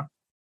ramp.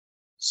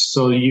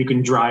 So you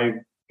can drive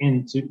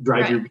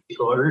your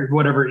vehicle or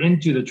whatever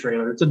into the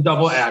trailer. It's a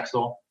double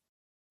axle,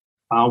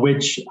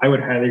 which I would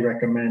highly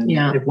recommend.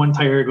 Yeah. If one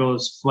tire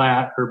goes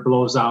flat or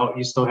blows out,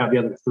 you still have the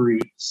other three.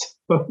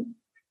 So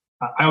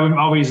I'm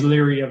always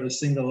leery of the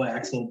single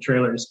axle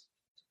trailers,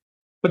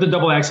 but the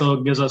double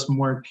axle gives us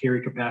more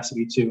carry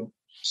capacity too.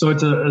 So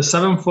it's a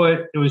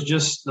 7-foot. It was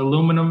just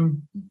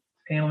aluminum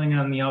paneling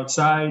on the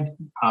outside,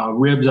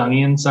 ribs on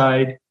the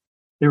inside.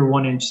 They were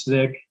 1 inch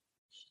thick.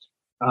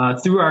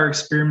 Through our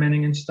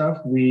experimenting and stuff,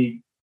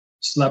 we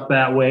slept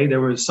that way.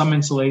 There was some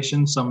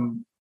insulation,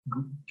 some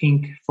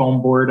pink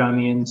foam board on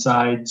the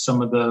inside,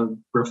 some of the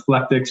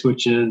Reflectix,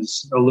 which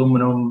is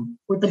aluminum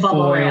with the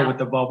bubble foil with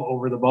the bubble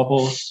over the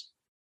bubbles.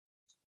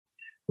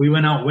 We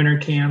went out winter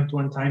camped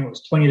one time. It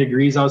was 20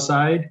 degrees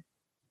outside,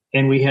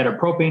 and we had a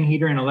propane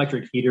heater and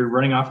electric heater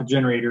running off a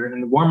generator.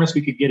 And the warmest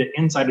we could get it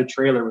inside a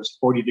trailer was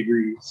 40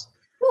 degrees.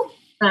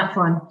 Not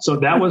fun. So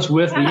that was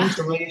with the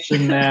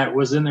insulation that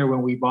was in there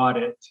when we bought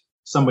it.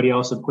 Somebody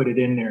else had put it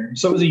in there.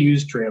 So it was a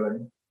used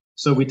trailer.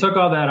 So we took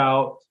all that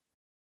out.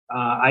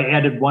 I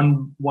added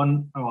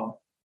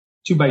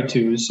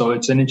 2x2s. So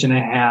it's 1.5 inches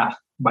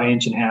by 1.5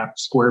 inches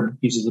square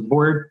pieces of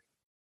board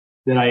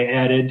that I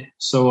added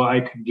so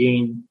I could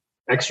gain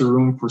extra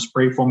room for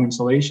spray foam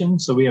insulation.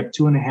 So we have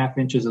 2.5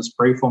 inches of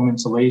spray foam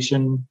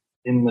insulation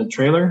in the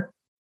trailer.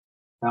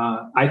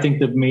 I think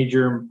the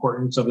major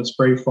importance of the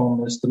spray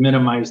foam is to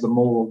minimize the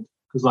mold,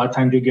 because a lot of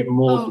times you get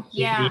mold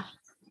in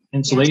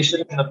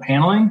insulation in the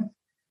paneling.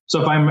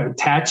 So if I'm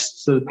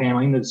attached to the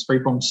paneling, the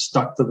spray foam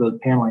stuck to the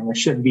paneling, there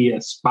shouldn't be a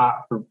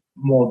spot for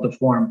mold to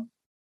form.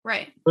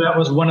 Right. So that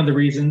was one of the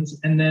reasons.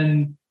 And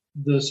then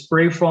the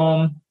spray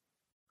foam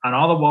on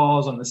all the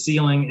walls, on the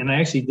ceiling, and I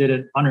actually did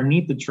it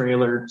underneath the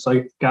trailer. So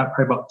I got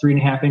probably about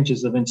 3.5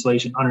 inches of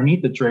insulation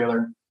underneath the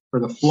trailer for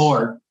the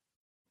floor.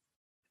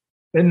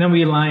 And then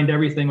we lined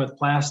everything with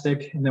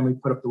plastic, and then we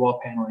put up the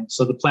wall paneling.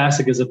 So the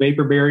plastic is a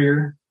vapor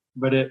barrier,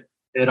 but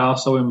it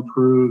also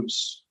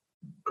improves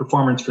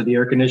performance for the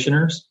air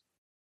conditioners.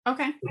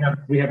 Okay.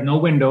 We have no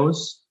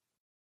windows.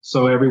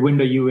 So every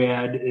window you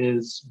add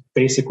is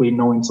basically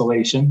no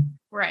insulation.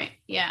 Right.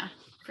 Yeah,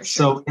 for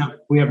sure. So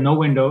we have no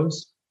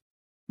windows,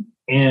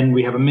 and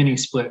we have a mini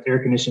split air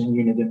conditioning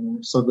unit in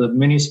there. So the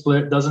mini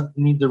split doesn't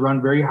need to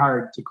run very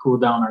hard to cool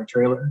down our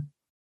trailer.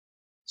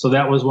 So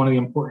that was one of the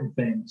important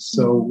things.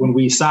 So when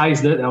we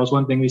sized it, that was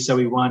one thing we said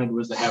we wanted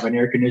was to have an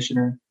air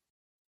conditioner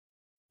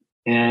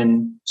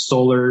and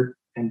solar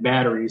and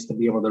batteries to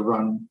be able to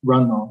run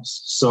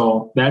those.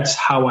 So that's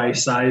how I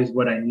sized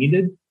what I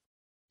needed.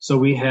 So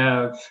we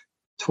have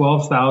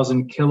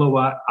 12,000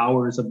 kilowatt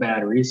hours of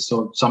batteries.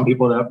 So some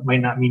people that might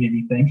not mean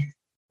anything,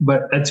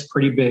 but that's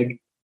pretty big.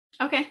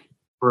 Okay.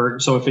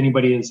 So if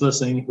anybody is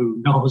listening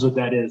who knows what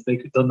that is,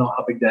 they'll know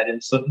how big that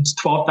is. So it's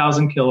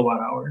 12,000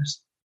 kilowatt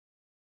hours.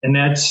 And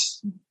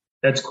that's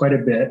quite a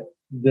bit.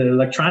 The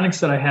electronics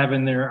that I have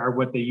in there are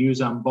what they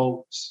use on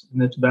boats,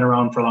 and it's been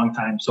around for a long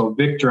time. So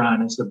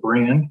Victron is the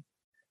brand.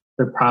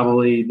 They're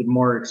probably the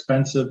more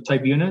expensive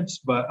type units,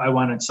 but I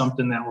wanted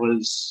something that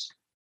was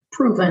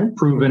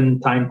proven,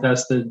 time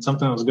tested,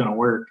 something that was going to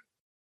work.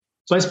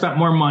 So I spent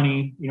more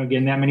money,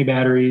 getting that many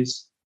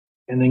batteries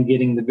and then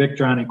getting the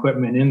Victron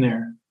equipment in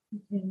there.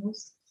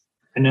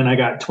 And then I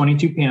got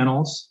 22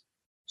 panels.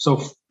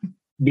 So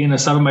being a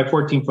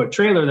 7x14 foot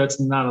trailer, that's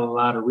not a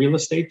lot of real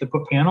estate to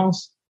put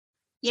panels.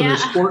 So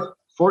there's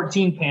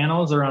 14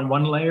 panels are on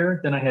one layer.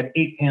 Then I have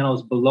 8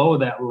 panels below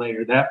that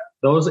layer.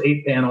 Those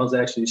 8 panels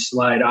actually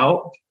slide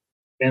out,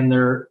 and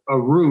they're a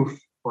roof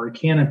or a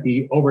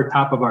canopy over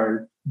top of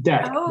our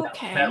deck.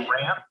 Okay. That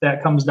ramp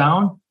that comes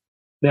down,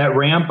 that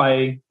ramp,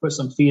 I put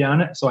some feet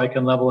on it so I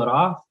can level it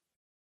off.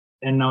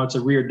 And now it's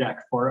a rear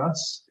deck for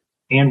us.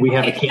 And we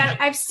have a canopy.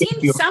 I've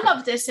seen some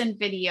of this in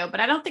video, but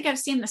I don't think I've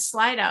seen the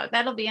slide out.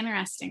 That'll be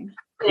interesting.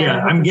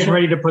 Yeah, I'm getting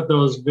ready to put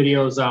those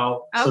videos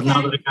out. Okay. So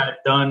now that I got it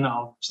done,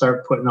 I'll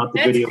start putting out the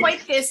videos. It's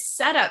quite this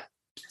setup.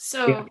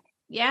 So,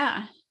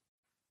 yeah.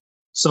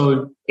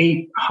 So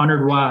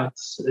 800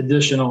 watts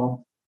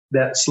additional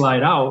that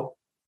slide out.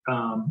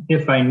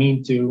 If I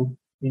need to,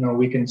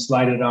 we can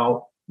slide it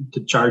out to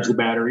charge the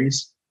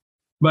batteries.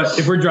 But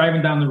if we're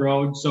driving down the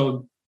road,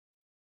 so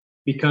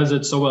because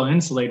it's so well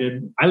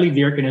insulated, I leave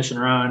the air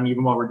conditioner on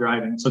even while we're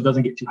driving, so it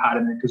doesn't get too hot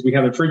in there because we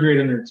have a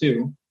refrigerator in there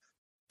too.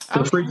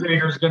 The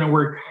refrigerator is going to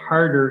work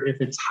harder if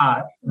it's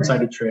hot inside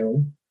the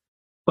trailer.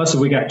 Plus,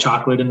 if we got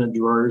chocolate in the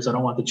drawers, I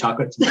don't want the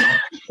chocolate to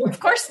melt. Of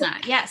course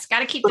not. Yes,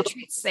 got to keep the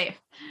treats safe.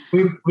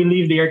 We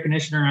leave the air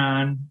conditioner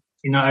on.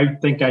 I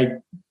think I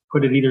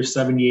put it either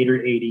 78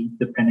 or 80,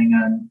 depending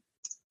on.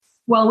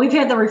 Well, we've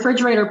had the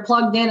refrigerator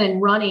plugged in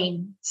and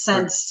running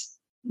since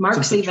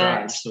Mark's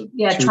event.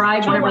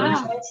 Tribe,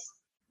 whatever.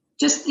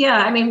 Just,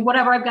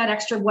 whatever, I've got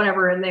extra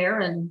whatever in there,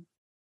 and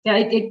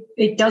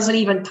it doesn't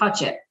even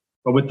touch it.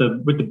 But with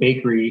the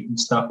bakery and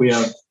stuff, we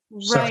have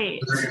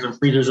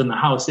freezers in the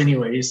house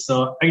anyways.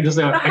 So I just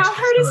have how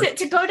hard is it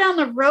to go down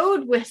the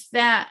road with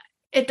that?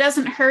 It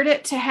doesn't hurt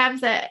it to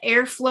have the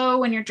airflow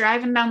when you're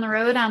driving down the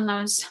road on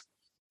those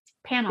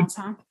panels,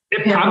 huh?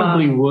 It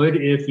probably would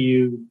if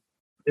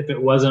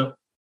it wasn't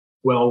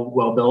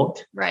well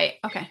built. Right.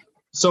 Okay.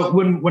 So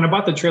when I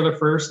bought the trailer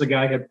first, the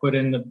guy had put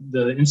in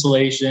the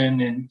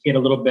insulation, and he had a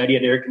little bed. He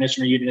had an air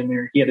conditioner unit in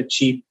there. He had a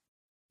cheap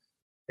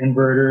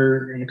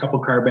inverter and a couple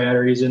car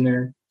batteries in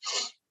there.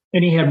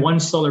 And he had one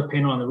solar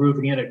panel on the roof,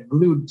 and he had it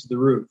glued to the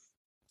roof.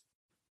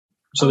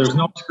 So there's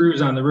no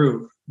screws on the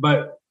roof.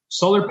 But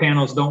solar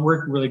panels don't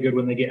work really good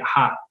when they get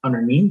hot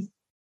underneath.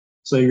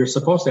 So you're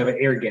supposed to have an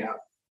air gap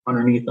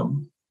underneath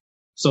them.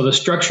 So the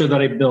structure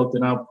that I built,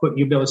 and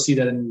you'll be able to see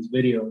that in these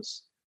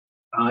videos.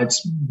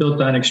 It's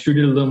built on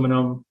extruded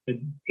aluminum.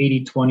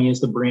 8020 is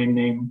the brand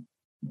name.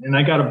 And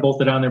I got it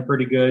bolted on there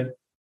pretty good.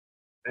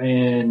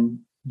 And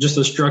just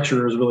the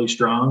structure is really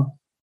strong.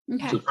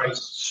 Okay. So it's probably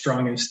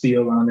strong as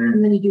steel on there.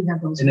 And then you do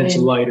have those. And it's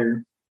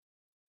lighter.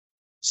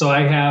 So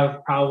I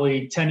have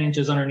probably 10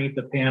 inches underneath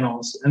the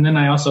panels. And then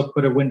I also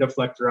put a wind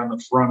deflector on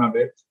the front of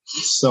it.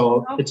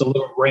 So it's a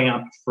little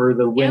ramp for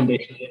the wind to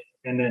hit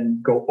and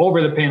then go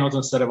over the panels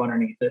instead of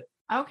underneath it.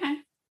 Okay.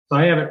 So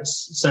I have it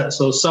set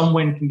so some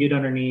wind can get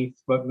underneath,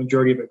 but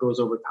majority of it goes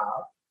over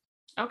top.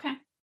 Okay.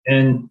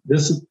 And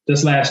this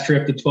last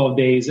trip, the 12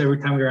 days, every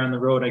time we were on the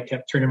road, I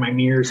kept turning my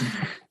mirrors and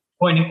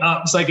pointing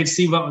up so I could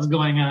see what was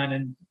going on,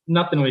 and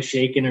nothing was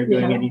shaking or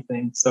doing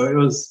anything.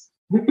 So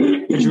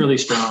it's really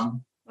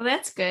strong. Well,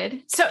 that's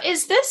good. So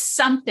is this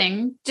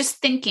something, just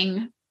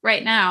thinking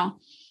right now,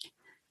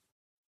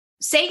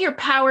 say your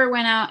power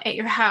went out at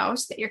your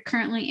house that you're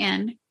currently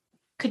in,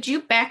 could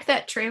you back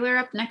that trailer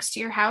up next to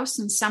your house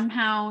and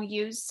somehow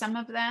use some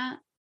of that?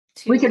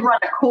 We could run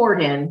a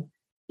cord in.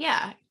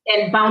 Yeah.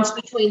 And bounce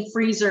between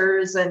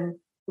freezers and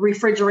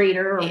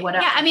refrigerator or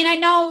whatever. Yeah. I mean, I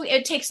know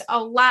it takes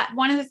a lot.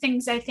 One of the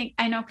things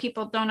I know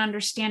people don't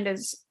understand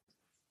is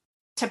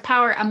to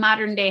power a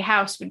modern day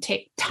house would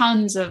take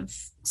tons of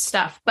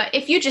stuff. But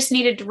if you just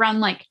needed to run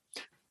like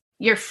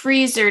your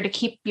freezer to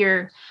keep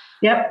your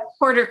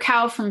quarter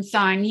cow from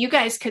thawing, you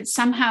guys could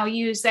somehow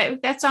use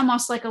that. That's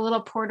almost like a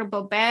little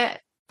portable bed.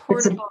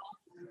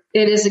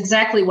 It is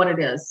exactly what it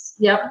is.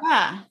 Yep.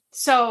 Yeah.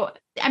 So,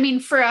 I mean,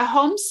 for a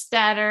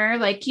homesteader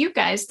like you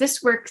guys,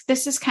 this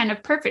is kind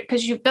of perfect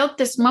because you built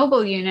this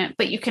mobile unit,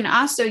 but you can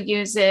also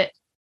use it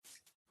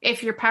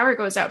if your power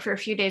goes out for a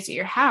few days at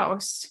your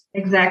house.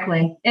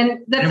 Exactly. And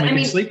that's, we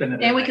can sleep in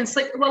it. And we can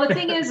sleep. Well, the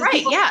thing is,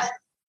 right. Yeah.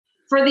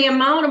 For the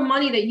amount of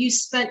money that you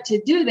spent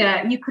to do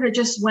that, you could have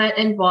just went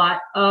and bought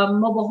a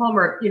mobile home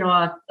or,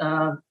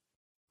 what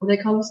do they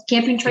call those?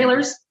 Camping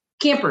trailers?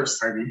 Campers.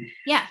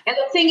 Yeah. And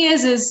the thing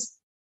is,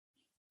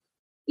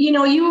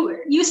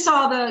 you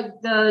saw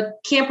the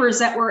campers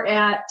that were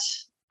at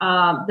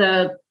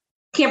the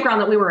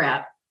campground that we were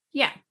at.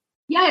 Yeah.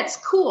 Yeah, it's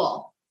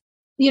cool.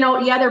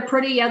 They're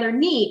pretty. Yeah, they're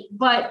neat.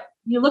 But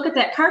you look at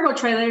that cargo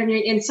trailer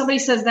and somebody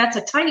says that's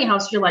a tiny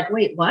house. You're like,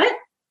 wait, what?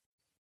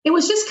 It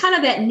was just kind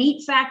of that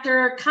neat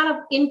factor, kind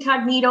of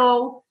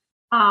incognito.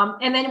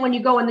 And then when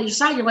you go in the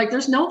side, you're like,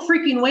 there's no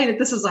freaking way that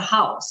this is a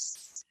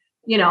house,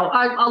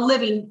 a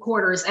living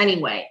quarters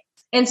anyway.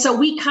 And so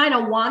we kind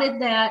of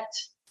wanted that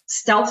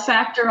stealth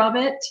factor of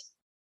it.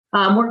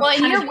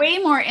 You're way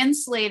more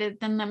insulated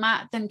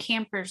than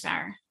campers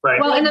are. Right.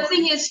 Well, and the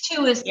thing is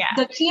too,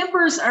 the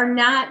campers are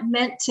not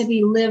meant to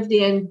be lived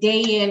in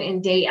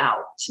and day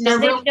out. No,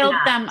 they build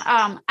them.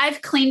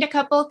 I've cleaned a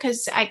couple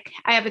because I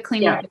have a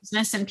cleaning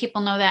business and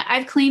people know that.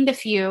 I've cleaned a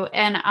few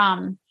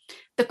and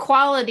the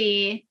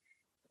quality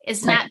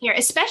is not there,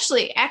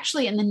 especially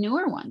actually in the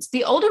newer ones.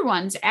 The older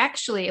ones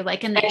actually,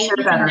 like in the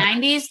 80s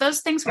and 90s,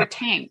 those things were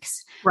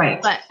tanks.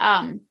 Right. But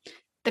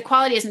the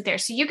quality isn't there.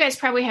 So you guys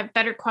probably have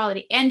better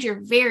quality and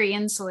you're very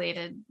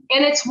insulated.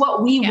 And it's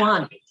what we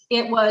wanted.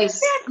 It was,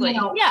 exactly.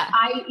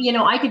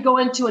 I could go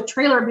into a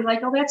trailer and be like,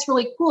 oh, that's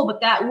really cool,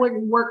 but that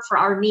wouldn't work for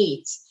our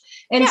needs.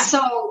 And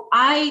so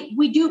I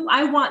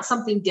want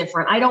something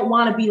different. I don't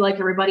want to be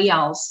like everybody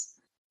else.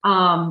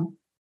 Well,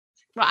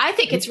 I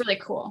think it's really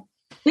cool.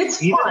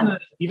 It's fun.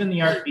 Even the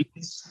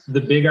RVs,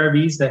 the big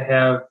RVs that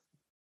have,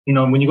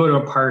 when you go to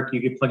a park, you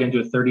can plug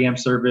into a 30 amp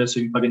service or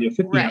you can plug into a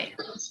 50 amp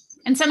service.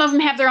 And some of them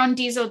have their own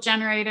diesel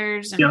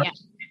generators. And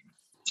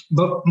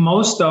But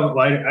most of,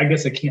 I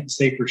guess I can't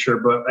say for sure,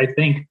 but I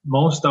think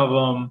most of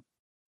them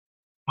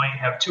might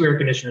have 2 air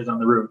conditioners on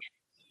the roof.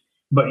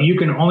 But you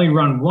can only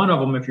run one of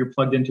them if you're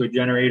plugged into a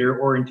generator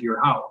or into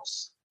your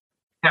house.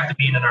 You have to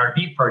be in an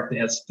RV park that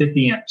has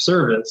 50 amp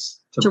service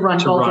to run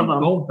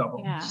both of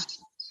them. Yeah.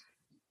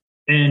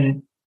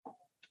 And,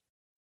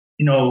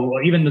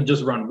 even to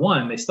just run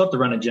one, they still have to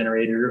run a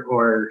generator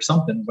or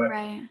something. But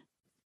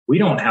we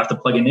don't have to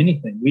plug in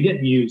anything. We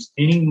didn't use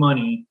any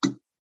money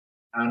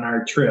on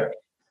our trip.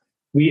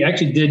 We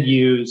actually did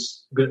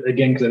use,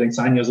 again, because I think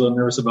Sonya was a little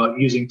nervous about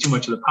using too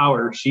much of the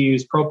power. She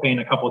used propane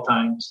a couple of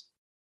times.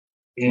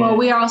 Well,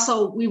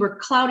 we were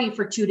cloudy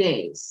for 2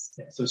 days.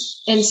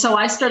 And so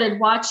I started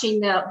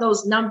watching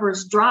those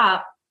numbers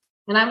drop.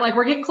 And I'm like,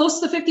 we're getting close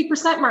to the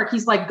 50% mark.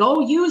 He's like, go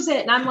use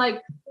it. And I'm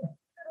like,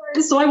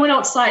 so I went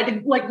outside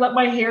to let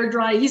my hair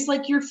dry. He's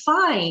like, you're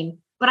fine.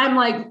 But I'm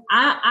like,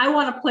 I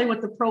want to play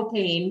with the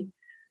propane,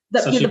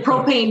 the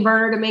propane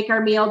burner to make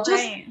our meal.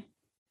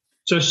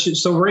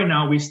 So right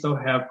now we still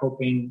have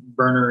propane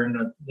burner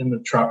in the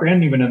truck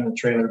and even in the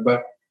trailer.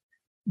 But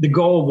the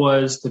goal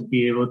was to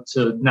be able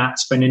to not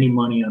spend any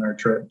money on our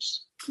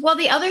trips. Well,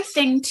 the other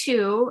thing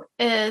too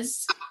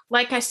is,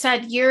 like I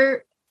said,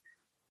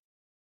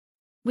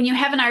 when you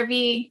have an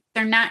RV,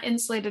 they're not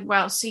insulated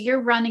well. So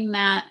you're running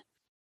that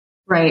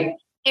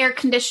air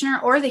conditioner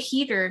or the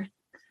heater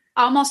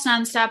almost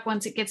nonstop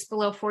once it gets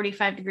below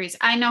 45 degrees.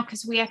 I know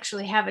because we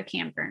actually have a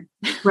camper.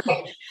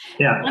 Right.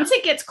 Yeah. Once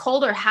it gets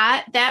cold or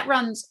hot, that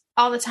runs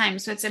all the time.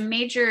 So it's a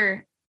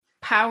major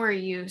power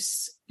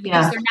use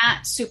because they're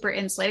not super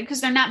insulated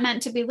because they're not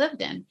meant to be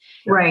lived in.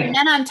 Right. And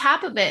then on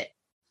top of it,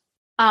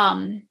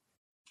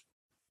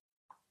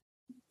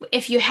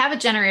 if you have a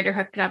generator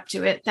hooked up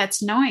to it,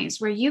 that's noise.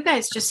 Where you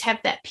guys just have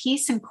that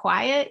peace and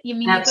quiet. You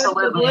go to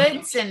the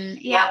woods and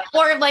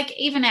or like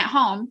even at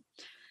home.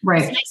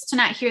 Right. It's nice to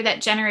not hear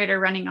that generator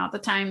running all the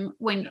time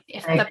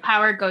if the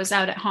power goes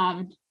out at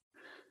home.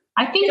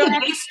 I think you don't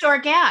have to store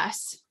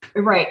gas.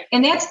 Right.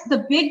 And that's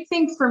the big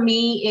thing for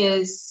me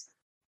is,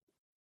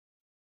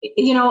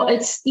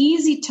 it's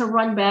easy to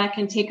run back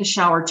and take a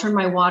shower, turn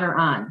my water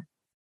on.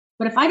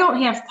 But if I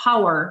don't have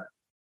power,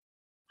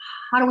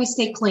 how do we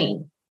stay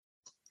clean?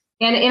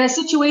 And in a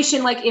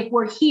situation like if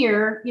we're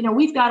here,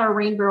 we've got our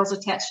rain barrels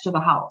attached to the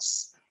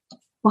house.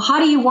 Well,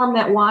 how do you warm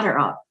that water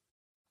up?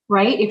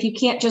 Right? If you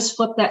can't just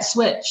flip that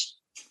switch.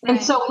 Right.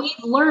 And so we've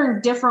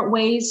learned different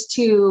ways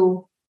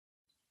to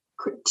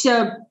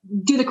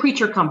do the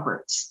creature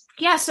comforts.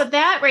 Yeah. So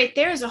that right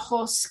there is a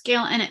whole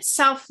skill in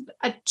itself,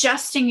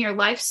 adjusting your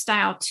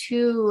lifestyle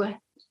to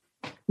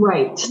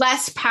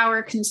less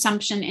power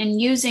consumption and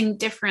using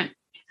different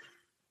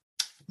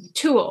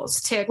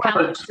tools to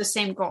accomplish the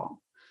same goal.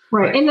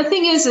 Right. And the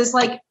thing is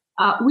like,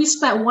 we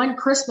spent one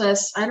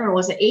Christmas, I don't know,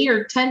 was it 8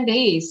 or 10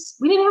 days?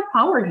 We didn't have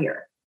power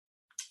here.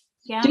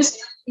 Yeah. Just,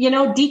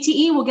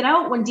 DTE will get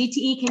out when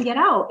DTE can get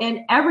out. And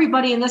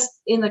everybody in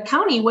the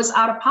county was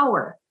out of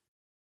power.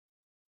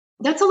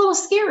 That's a little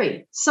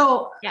scary.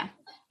 So, yeah,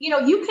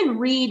 you can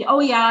read,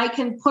 oh yeah, I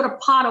can put a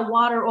pot of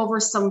water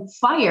over some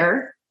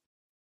fire,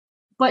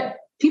 but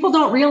people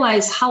don't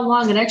realize how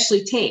long it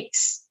actually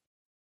takes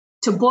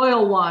to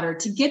boil water,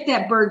 to get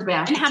that bird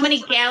bath. And how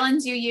many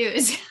gallons you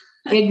use.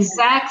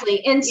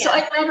 Exactly. And so,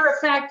 as a matter of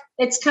fact,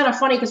 it's kind of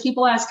funny because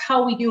people ask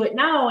how we do it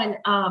now. And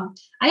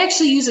I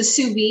actually use a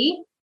sous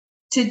vide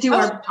to do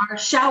our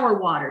shower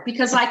water,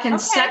 because I can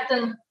set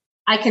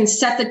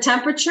the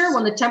temperature.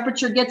 When the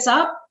temperature gets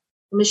up,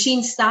 the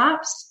machine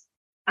stops.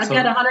 I've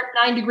got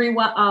 109 degree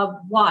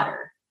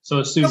water. So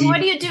a sous vide. So what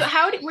do you do?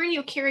 Where do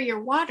you carry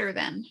your water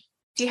then?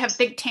 Do you have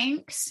big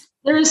tanks?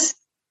 There's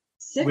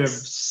 6. We have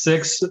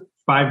 6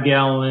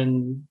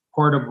 5-gallon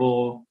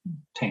portable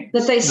tanks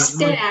that they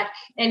stack,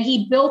 and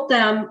he built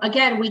them.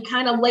 Again, we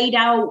kind of laid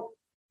out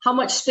how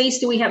much space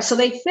do we have, so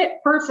they fit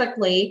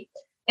perfectly.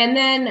 And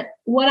then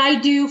what I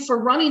do for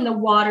running the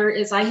water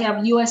is I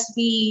have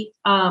USB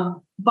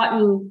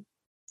button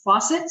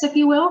faucets, if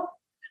you will.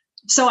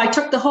 So I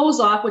took the hose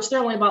off, which they're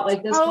only about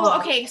like this. Oh,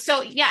 okay.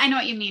 So yeah, I know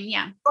what you mean.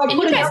 Yeah. So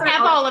and you guys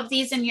have all of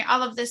this in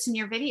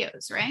your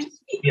videos, right?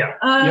 Yeah.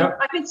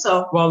 I think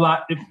so.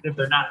 Well, if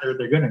they're not there,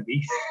 they're going to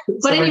be.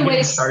 But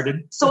anyway,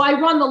 started. So I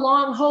run the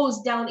long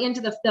hose down into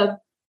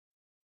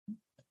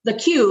the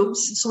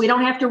cubes, so we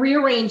don't have to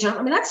rearrange them.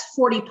 I mean, that's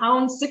 40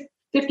 pounds,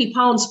 50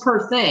 pounds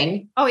per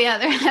thing. Oh yeah,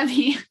 they're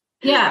heavy.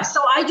 Yeah.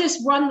 So I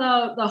just run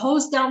the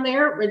hose down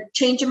there,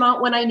 change them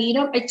out when I need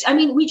them.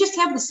 We just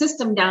have the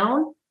system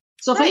down.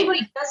 So if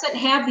anybody doesn't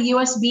have the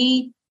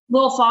USB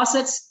little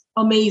faucets,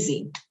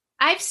 amazing.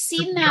 I've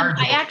seen them.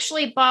 I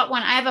actually bought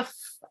one. I have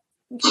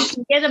you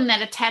can get them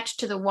that attach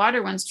to the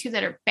water ones too,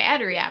 that are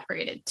battery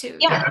operated too.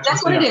 Yeah,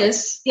 that's what it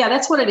is. Yeah,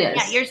 that's what it is.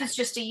 Yeah, yours is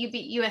just a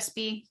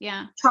USB.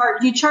 Yeah.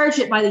 You charge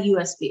it by the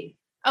USB.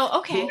 Oh,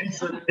 okay.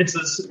 It's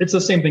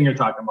the same thing you're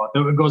talking about.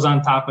 It goes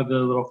on top of the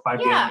little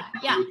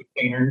 5-gallon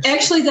containers.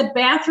 Actually, the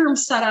bathroom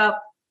setup,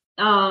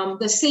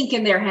 the sink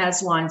in there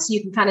has one, so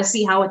you can kind of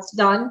see how it's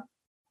done.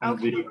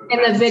 Okay.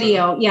 In the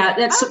video, yeah,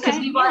 that's because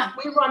we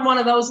run one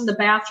of those in the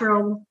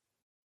bathroom.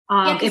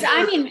 Because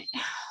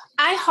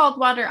I hauled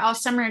water all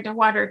summer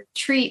to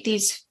treat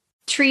these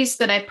trees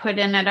that I put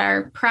in at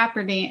our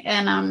property,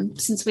 and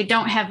since we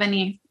don't have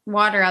any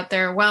water out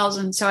there, wells,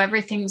 and so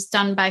everything's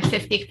done by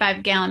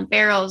 55-gallon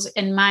barrels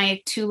in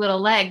my 2 little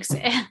legs on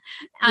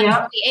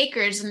 50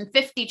 acres and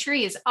 50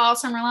 trees all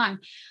summer long.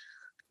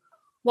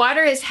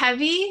 Water is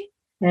heavy,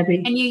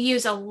 and you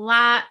use a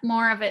lot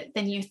more of it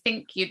than you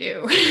think you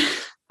do.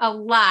 A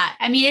lot.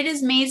 I mean, it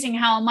is amazing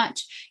how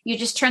much you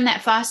just turn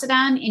that faucet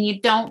on and you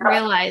don't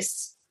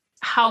realize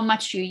how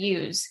much you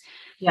use.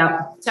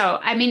 Yeah. So,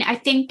 I mean, I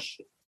think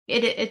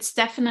it's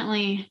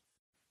definitely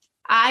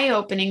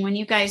eye-opening when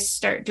you guys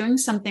start doing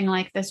something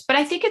like this, but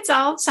I think it's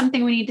all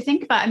something we need to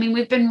think about. I mean,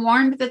 we've been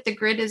warned that the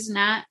grid is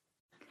not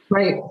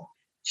right.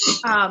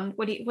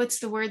 What's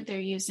the word they're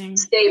using?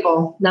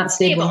 Stable, not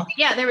stable.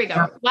 Yeah, there we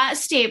go. Not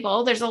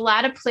stable. There's a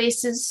lot of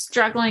places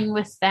struggling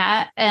with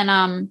that.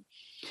 And,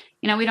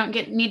 we don't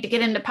need to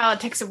get into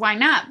politics of why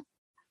not,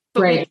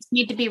 but we just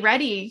need to be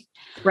ready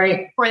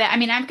for that. I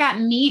mean, I've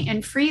got meat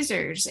in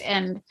freezers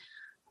and,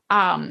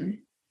 but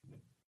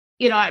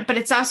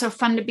it's also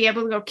fun to be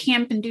able to go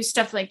camp and do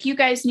stuff like you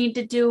guys need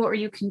to do, or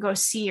you can go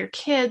see your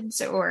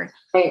kids or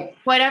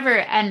whatever.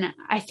 And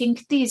I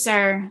think these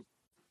are,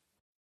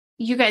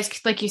 you guys,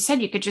 like you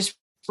said, you could just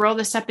roll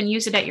this up and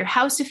use it at your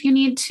house if you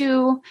need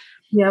to,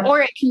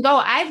 or it can go.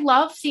 I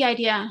love the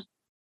idea.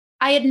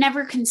 I had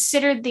never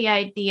considered the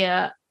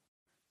idea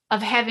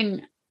of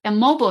having a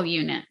mobile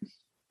unit.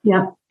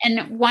 Yeah.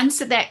 And once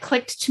that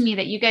clicked to me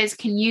that you guys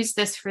can use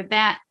this for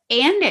that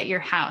and at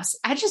your house,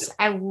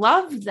 I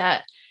love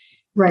that.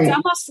 Right. It's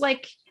almost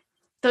like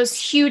those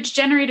huge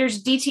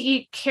generators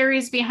DTE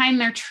carries behind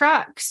their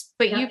trucks,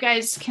 but you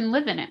guys can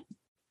live in it.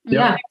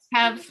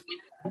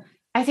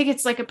 I think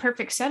it's like a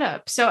perfect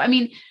setup. So, I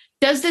mean,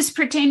 does this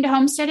pertain to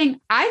homesteading?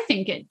 I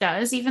think it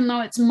does. Even though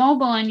it's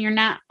mobile and you're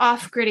not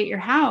off grid at your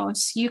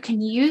house, you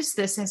can use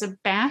this as a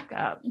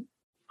backup.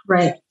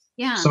 Right.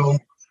 Yeah. So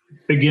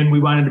again, we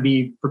wanted to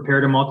be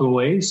prepared in multiple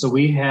ways. So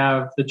we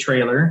have the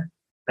trailer.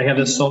 I have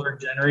the solar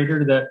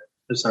generator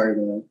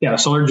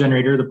solar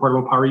generator, the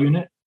portable power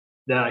unit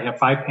that I have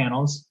 5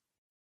 panels.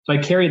 So I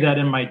carry that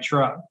in my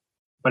truck,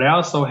 but I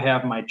also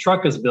have my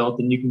truck is built,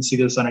 and you can see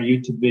this on our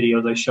YouTube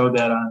videos. I showed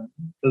that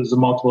there's a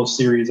multiple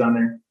series on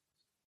there.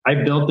 I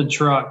built the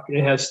truck.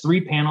 It has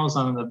 3 panels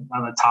on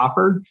the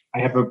topper. I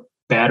have a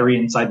battery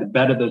inside the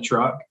bed of the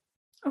truck.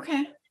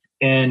 Okay.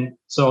 And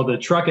so the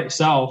truck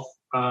itself,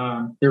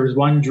 there was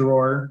one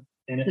drawer,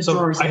 and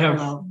I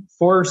have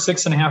 4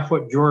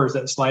 6.5-foot drawers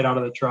that slide out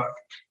of the truck.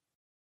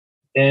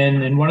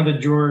 And in one of the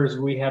drawers,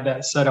 we have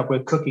that set up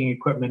with cooking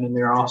equipment in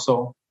there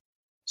also.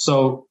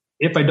 So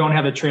if I don't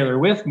have the trailer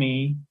with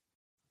me,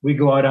 we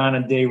go out on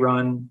a day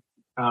run.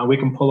 We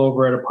can pull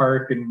over at a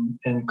park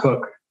and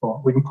cook.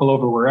 Well, we can pull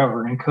over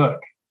wherever and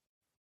cook.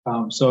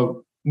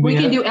 So we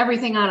can do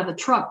everything out of the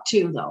truck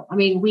too, though. I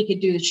mean, we could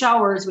do the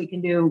showers. We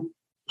can do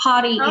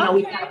potty.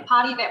 We've got a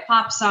potty that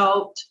pops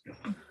out.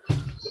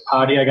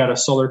 Potty. I got a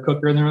solar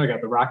cooker in there. I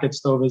got the rocket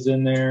stove is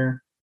in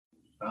there.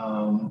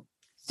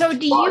 So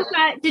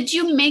did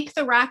you make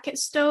the rocket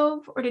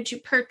stove or did you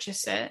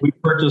purchase it? We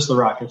purchased the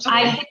rocket stove.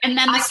 And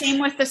then the same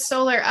with the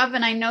solar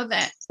oven. I know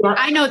that. Yeah.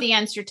 I know the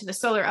answer to the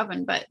solar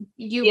oven, but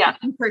you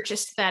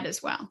purchased that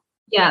as well.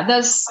 Yeah,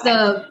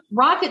 the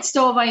rocket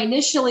stove, I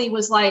initially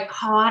was like,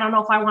 I don't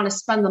know if I want to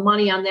spend the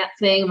money on that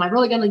thing. Am I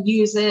really going to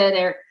use it?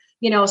 Or,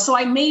 so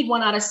I made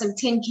one out of some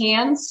tin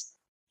cans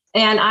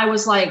and I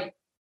was like,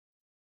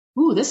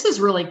 ooh, this is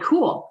really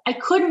cool. I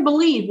couldn't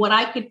believe what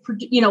I could,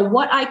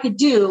 what I could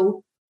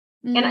do.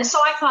 Mm-hmm. And so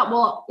I thought,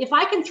 well, if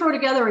I can throw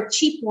together a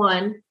cheap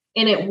one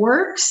and it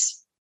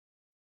works,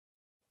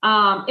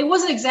 it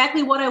wasn't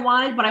exactly what I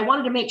wanted, but I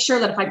wanted to make sure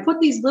that if I put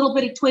these little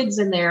bitty twigs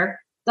in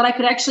there, that I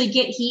could actually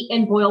get heat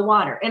and boil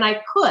water. And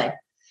I could.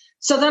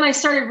 So then I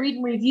started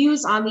reading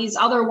reviews on these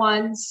other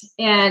ones.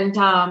 And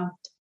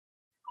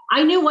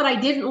I knew what I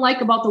didn't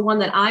like about the one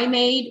that I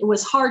made. It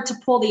was hard to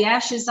pull the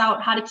ashes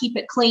out, how to keep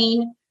it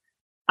clean.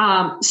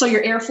 So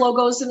your airflow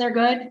goes in there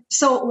good.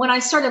 So when I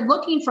started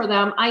looking for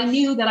them, I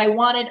knew that I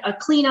wanted a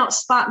clean out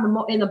spot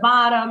in the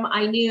bottom.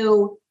 I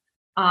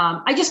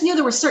just knew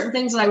there were certain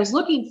things that I was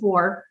looking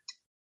for.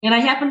 And I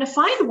happened to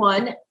find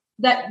one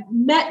that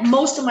met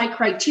most of my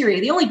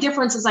criteria. The only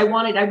difference is I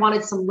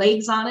wanted some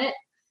legs on it.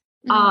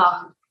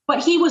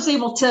 But he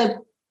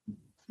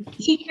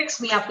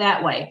fixed me up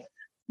that way.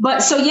 But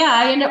so,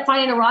 I ended up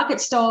finding a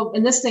rocket stove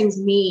and this thing's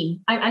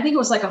mean. I think it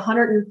was like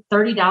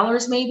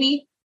 $130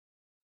 maybe.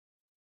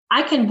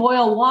 I can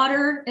boil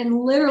water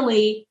and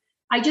literally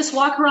I just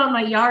walk around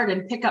my yard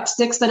and pick up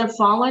sticks that have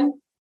fallen.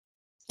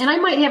 And I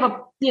might have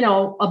a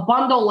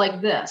bundle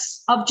like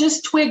this of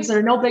just twigs that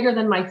are no bigger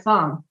than my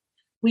thumb.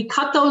 We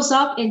cut those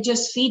up and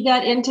just feed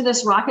that into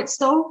this rocket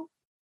stove.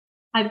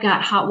 I've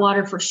got hot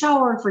water for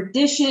shower, for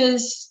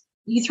dishes.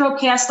 You throw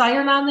cast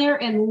iron on there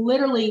and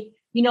literally,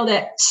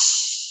 that.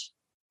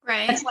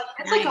 Right. It's like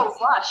a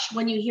rush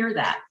when you hear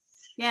that.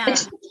 Yeah.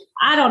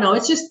 I don't know.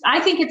 I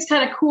think it's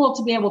kind of cool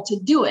to be able to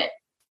do it.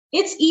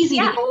 It's easy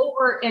to go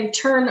over and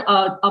turn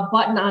a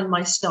button on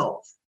my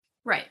stove.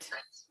 Right.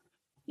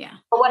 Yeah.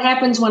 But what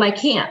happens when I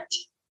can't?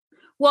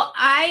 Well,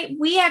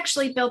 we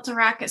actually built a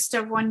rocket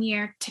stove one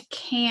year to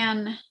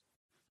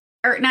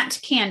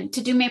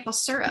do maple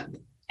syrup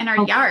in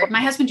our yard.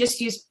 My husband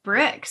just used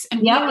bricks and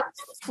we were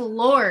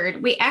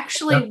floored. We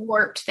actually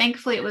warped.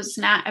 Thankfully, it was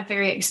not a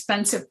very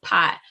expensive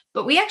pot,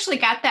 but we actually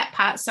got that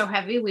pot so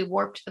heavy, we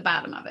warped the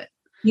bottom of it.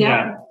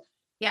 Yeah.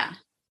 Yeah.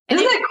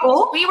 Isn't that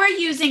cool? We were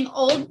using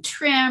old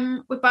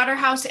trim. We bought our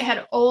house. It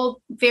had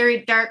old,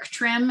 very dark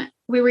trim.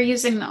 We were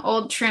using the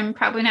old trim,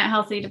 probably not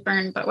healthy to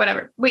burn, but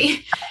whatever.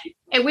 We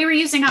were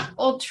using up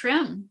old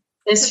trim.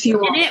 This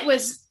fuel. And it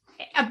was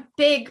a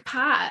big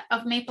pot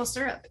of maple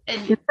syrup.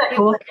 And it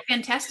was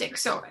fantastic.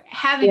 So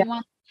having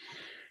one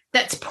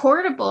that's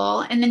portable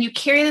and then you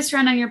carry this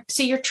around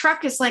so your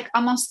truck is like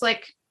almost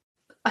like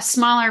a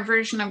smaller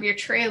version of your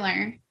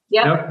trailer.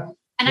 Yep.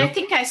 And I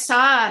think I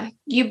saw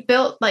you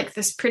built like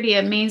this pretty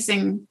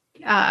amazing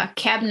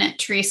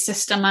cabinetry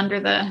system under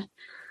the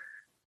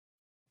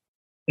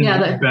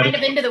kind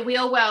of into the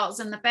wheel wells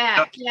in the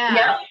back.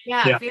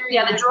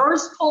 The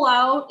drawers pull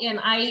out and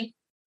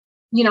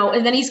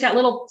and then he's got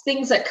little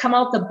things that come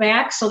out the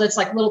back. So that's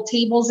like little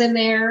tables in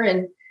there.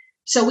 And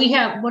so we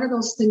have, what are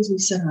those things we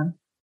sit on?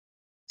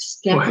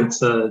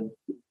 It's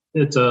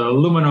a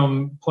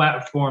aluminum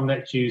platform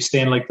that you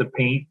stand like the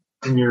paint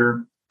in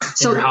your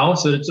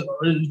house. It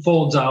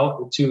folds out,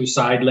 the two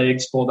side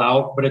legs fold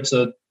out, but it's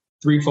a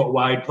 3-foot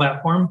wide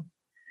platform.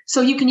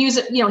 So you can use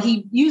it,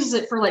 he uses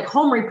it for like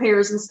home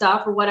repairs and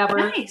stuff or whatever.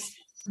 Nice.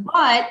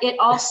 But it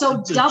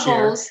also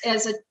doubles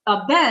as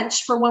a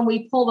bench for when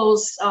we pull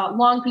those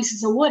long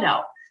pieces of wood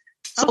out.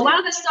 So a lot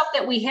of the stuff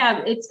that we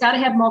have, it's got to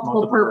have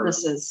multiple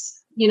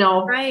purposes,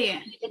 Right.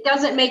 It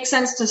doesn't make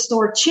sense to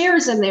store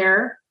chairs in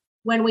there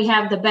when we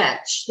have the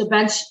bench,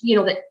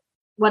 that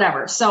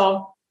whatever.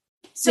 So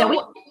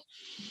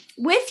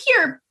with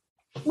your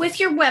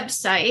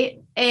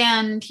website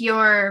and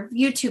your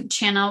YouTube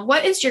channel,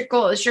 what is your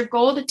goal? Is your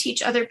goal to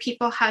teach other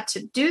people how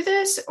to do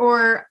this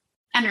or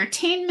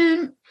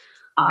entertainment?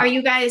 Are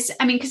you guys,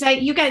 because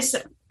you guys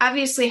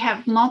obviously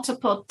have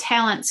multiple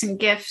talents and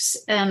gifts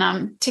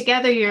and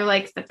together you're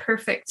like the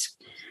perfect,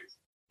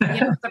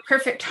 the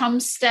perfect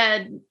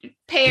homestead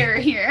pair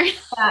here.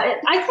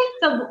 I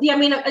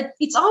think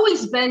it's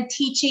always been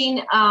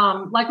teaching,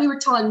 like we were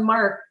telling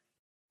Mark,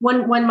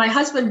 when my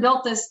husband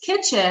built this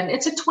kitchen,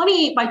 it's a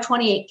 28 by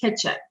 28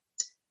 kitchen.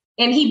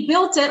 And he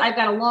built it. I've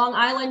got a long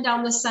island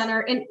down the center.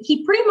 And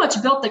he pretty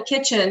much built the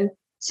kitchen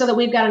so that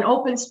we've got an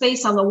open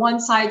space on the one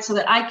side so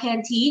that I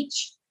can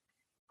teach.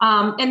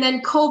 And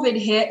then COVID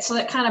hit, so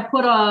that kind of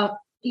put a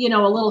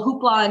little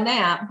hoopla in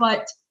that.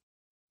 But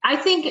I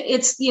think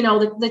it's,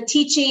 the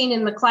teaching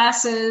and the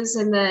classes,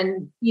 and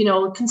then,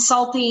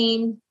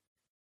 consulting,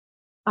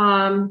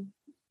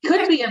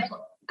 could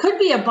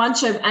be a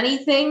bunch of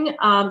anything.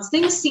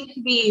 Things seem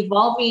to be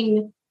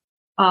evolving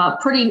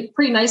pretty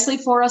nicely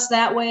for us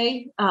that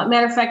way.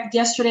 Matter of fact,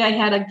 yesterday I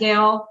had a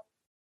gal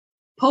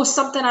post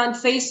something on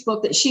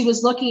Facebook that she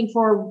was looking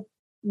for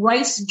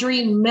Rice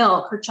Dream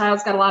milk. Her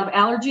child's got a lot of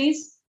allergies.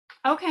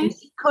 Okay. And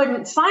she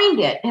couldn't find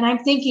it. And I'm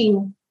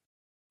thinking,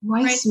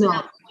 rice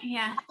milk.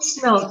 Yeah. Rice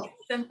milk.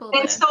 Simple.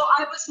 And so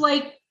I was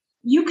like,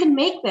 you can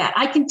make that.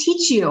 I can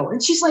teach you.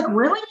 And she's like,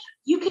 really?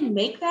 You can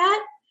make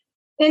that?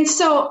 And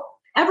so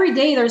every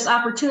day there's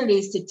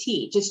opportunities to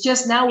teach. It's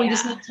just now we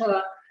just need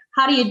to,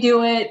 how do you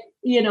do it?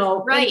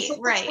 Right, so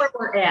right. That's where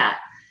we're at.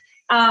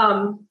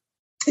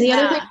 The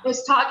other thing I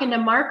was talking to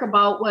Mark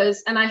about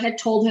was, and I had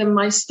told him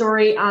my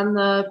story on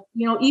the,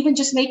 even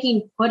just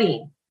making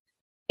pudding.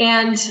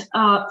 And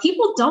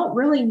people don't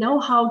really know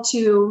how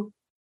to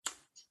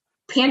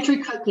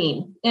pantry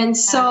cooking. And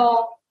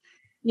so,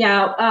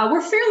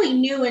 we're fairly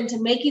new into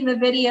making the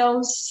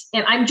videos,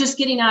 and I'm just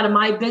getting out of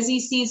my busy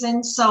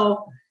season.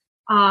 So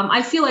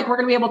I feel like we're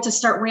going to be able to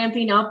start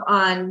ramping up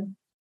on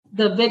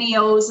the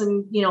videos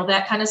and,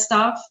 that kind of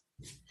stuff.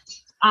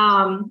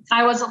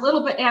 I was a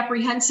little bit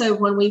apprehensive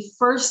when we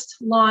first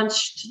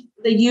launched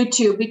the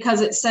YouTube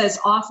because it says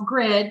off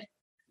grid.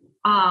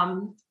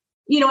 And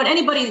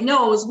anybody that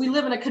knows, we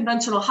live in a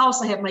conventional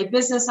house. I have my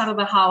business out of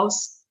the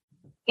house,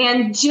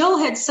 and Jill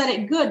had said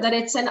it good that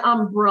it's an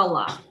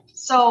umbrella.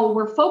 So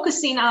we're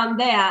focusing on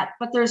that,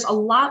 but there's a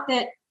lot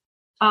that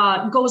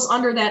goes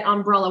under that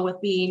umbrella with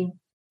being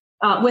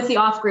with the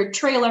off-grid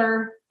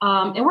trailer.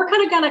 And we're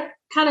kind of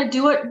going to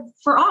do it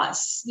for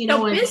us,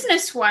 So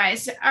business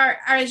wise,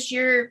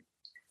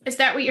 is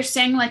that what you're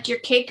saying? Like your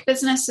cake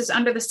business is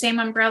under the same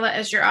umbrella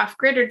as your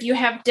off-grid, or do you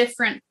have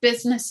different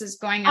businesses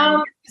going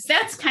on? Because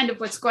that's kind of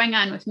what's going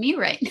on with me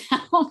right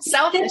now,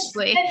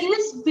 selfishly. It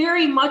is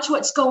very much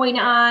what's going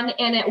on.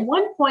 And at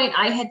one point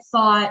I had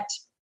thought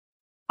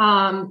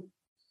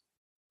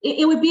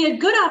it would be a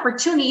good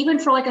opportunity, even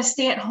for like a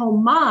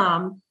stay-at-home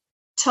mom,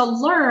 to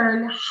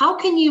learn how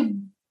can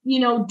you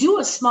do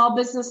a small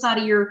business out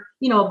of your,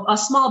 a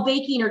small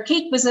baking or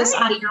cake business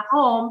out of your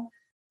home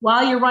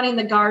while you're running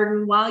the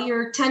garden, while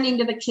you're tending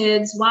to the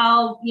kids,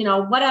 while,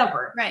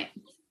 whatever. Right.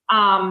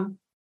 And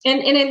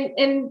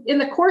in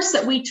the course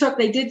that we took,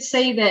 they did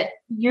say that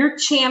your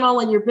channel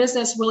and your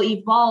business will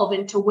evolve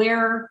into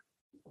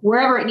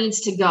wherever it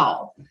needs to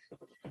go.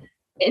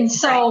 And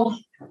so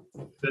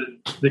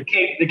the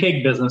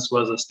cake business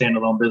was a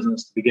standalone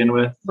business to begin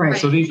with. Right.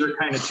 So these are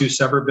kind of two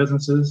separate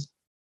businesses,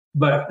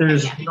 but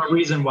there's no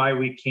reason why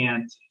we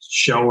can't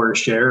show or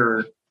share.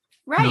 Or,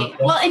 right.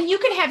 Well, and you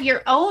could have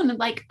your own,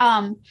 like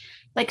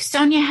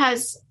Sonya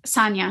has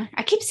Sonya.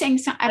 I keep saying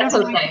I don't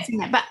know why I'm saying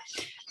that,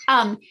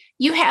 but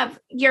you have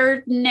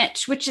your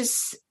niche, which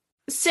is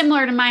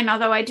similar to mine,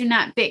 although I do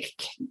not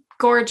bake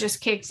gorgeous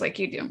cakes like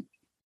you do.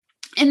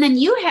 And then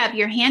you have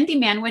your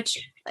handyman, which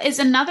is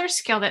another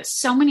skill that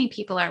so many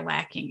people are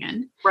lacking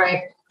in.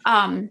 Right.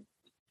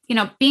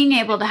 Being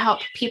able to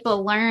help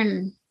people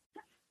learn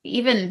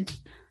even,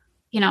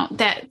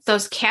 that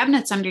those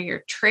cabinets under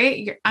your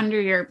tray, under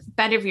your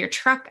bed of your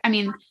truck. I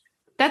mean,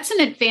 that's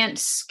an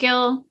advanced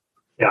skill.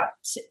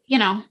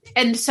 Yeah.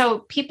 And so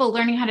people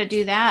learning how to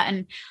do that.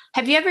 And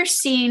have you ever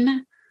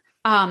seen,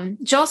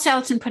 Joel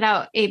Salatin put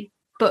out a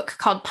book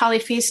called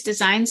Polyface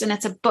Designs, and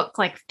it's a book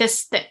like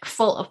this thick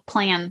full of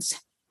plans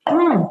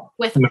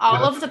with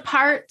all of the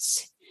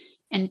parts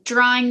and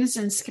drawings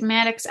and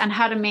schematics on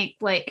how to make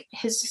like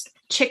his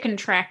chicken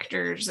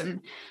tractors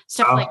and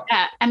stuff like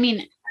that. I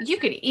mean, you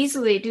could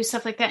easily do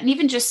stuff like that and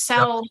even just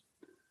sell.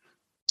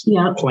 You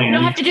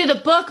don't have to do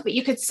the book, but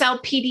you could sell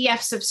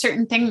PDFs of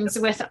certain things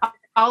with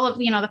all of,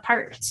 the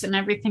parts and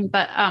everything.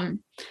 But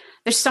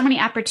there's so many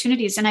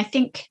opportunities. And I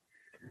think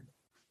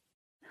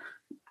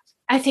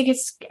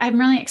I'm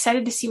really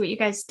excited to see what you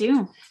guys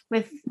do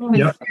with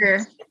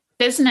your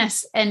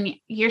business. And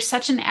you're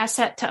such an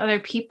asset to other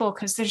people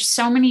because there's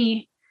so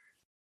many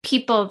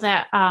people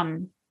that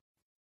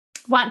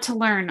want to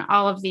learn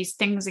all of these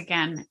things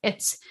again.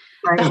 It's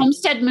the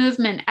homestead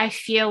movement, I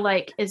feel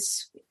like,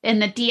 is, and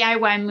the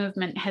DIY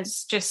movement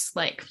has just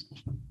like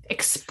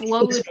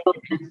exploded.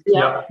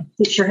 Yeah,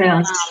 it sure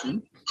has.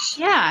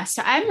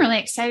 So I'm really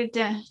excited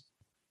to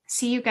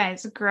see you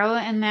guys grow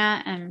in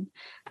that.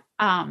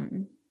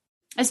 And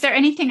is there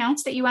anything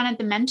else that you wanted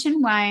to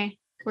mention while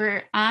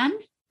we're on?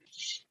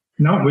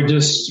 No,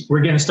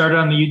 we're getting started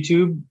on the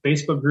YouTube,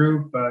 Facebook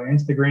group,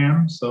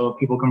 Instagram, so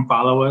people can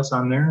follow us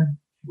on there.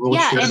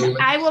 And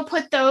I will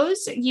put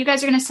those. You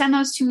guys are going to send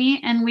those to me,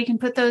 and we can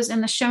put those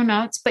in the show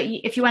notes. But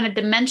if you wanted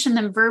to mention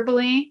them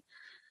verbally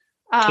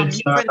for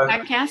the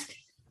podcast,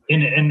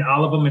 in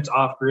all of them, it's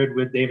Off Grid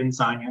with Dave and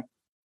Sonya.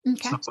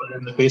 Okay. So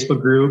in the Facebook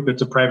group,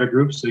 it's a private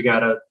group, so you got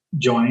to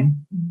join.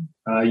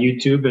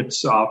 YouTube,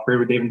 it's Off Grid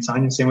with Dave and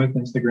Sonya. Same with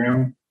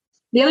Instagram.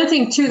 The other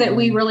thing too that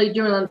we really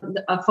do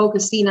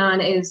focusing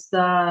on is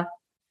the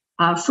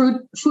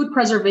food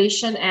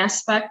preservation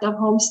aspect of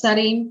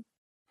homesteading.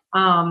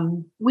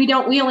 We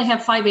only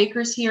have 5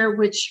 acres here,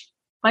 which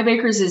 5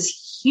 acres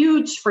is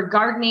huge for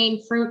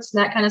gardening, fruits,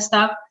 and that kind of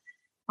stuff.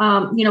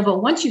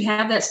 But once you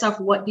have that stuff,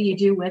 what do you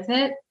do with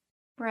it?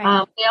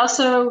 Right. We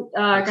also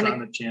are going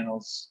to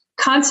channels.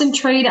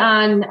 Concentrate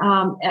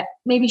on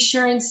maybe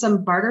sharing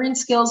some bartering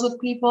skills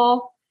with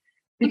people,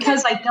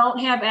 because I don't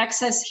have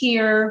access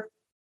here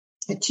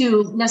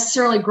to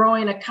necessarily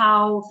growing a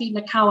cow,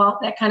 feeding a cow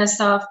out, that kind of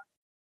stuff.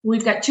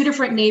 We've got 2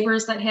 different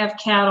neighbors that have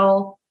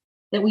cattle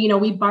that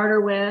we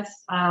barter with.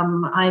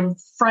 I'm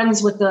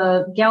friends with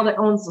the gal that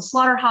owns the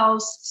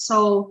slaughterhouse.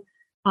 So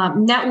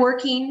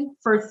networking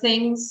for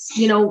things,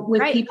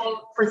 with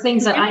people for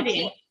things that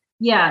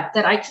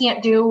I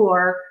can't do,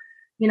 or,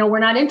 we're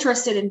not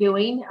interested in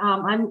doing.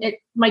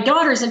 My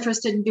daughter's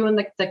interested in doing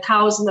the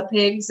cows and the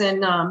pigs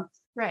and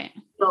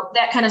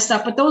that kind of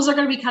stuff. But those are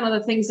going to be kind of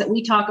the things that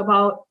we talk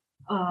about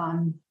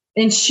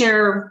and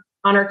share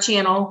on our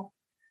channel.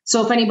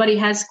 So if anybody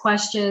has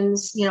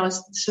questions,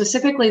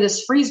 specifically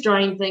this freeze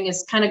drying thing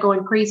is kind of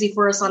going crazy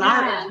for us on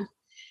our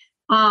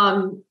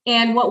end.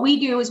 And what we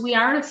do is we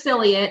are an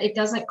affiliate. It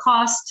doesn't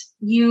cost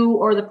you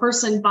or the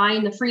person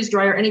buying the freeze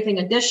dryer anything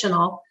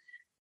additional.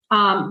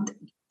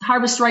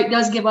 Harvest Right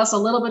does give us a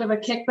little bit of a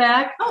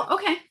kickback. Oh,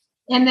 okay.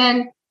 And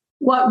then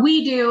what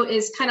we do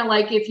is kind of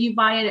like, if you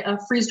buy a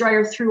freeze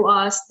dryer through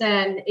us,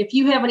 then if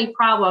you have any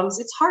problems,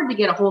 it's hard to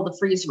get a hold of the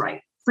Freeze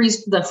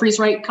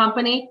Right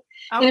company.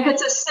 Okay. And if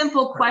it's a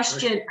simple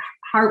question, it's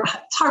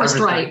Harvest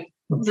Right.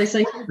 What did I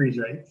say?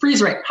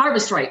 Freeze Right.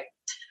 Harvest Right.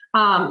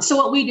 So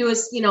what we do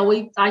is,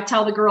 I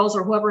tell the girls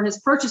or whoever has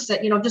purchased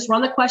it, just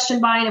run the question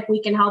by, and if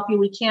we can help you,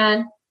 we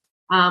can.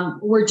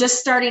 We're just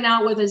starting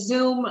out with a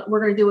Zoom.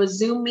 We're going to do a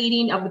Zoom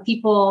meeting of the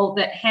people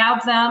that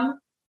have them.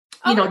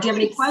 Do you have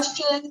any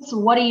questions?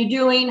 What are you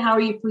doing? How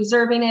are you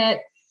preserving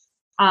it?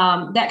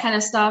 That kind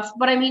of stuff.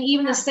 But I mean,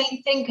 even the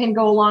same thing can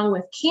go along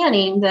with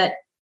canning, that,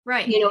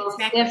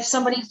 exactly. If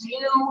somebody's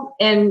new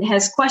and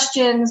has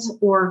questions,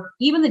 or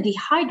even the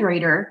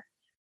dehydrator,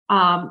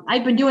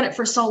 I've been doing it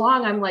for so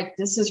long. I'm like,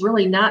 this is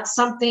really not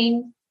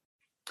something,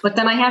 but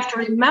then I have to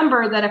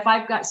remember that if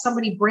I've got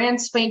somebody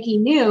brand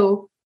spanking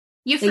new,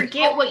 you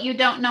forget what you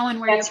don't know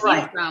and where you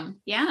came from.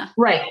 Yeah.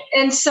 Right.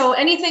 And so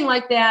anything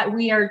like that,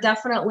 we are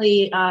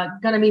definitely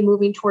going to be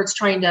moving towards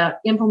trying to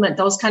implement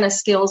those kind of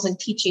skills and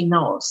teaching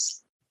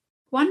those.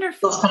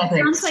 Wonderful. Those kind of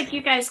sounds like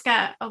you guys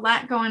got a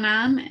lot going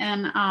on.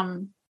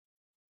 And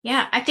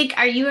I think,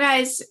 you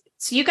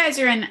guys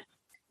are in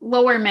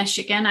Lower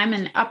Michigan. I'm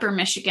in Upper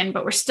Michigan,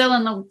 but we're still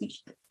in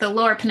the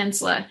Lower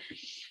Peninsula.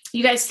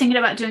 You guys thinking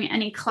about doing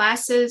any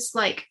classes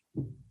like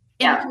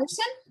in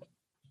person?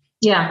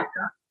 Yeah.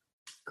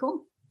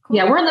 Cool.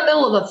 Yeah, we're in the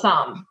middle of the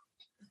thumb.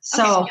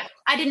 So okay,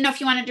 I didn't know if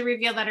you wanted to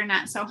reveal that or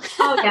not. So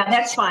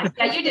that's fine.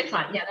 Yeah, you did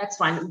fine. Yeah, that's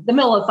fine. The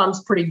middle of the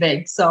thumb's pretty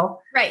big. So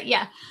right,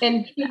 yeah.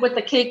 And with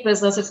the cake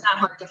business, it's not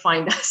hard to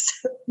find us.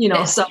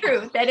 That's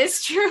true. That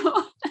is true.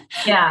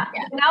 Yeah.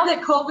 Now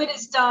that COVID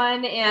is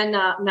done, and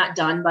not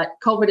done, but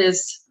COVID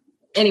is,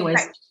 anyways.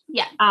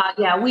 Right.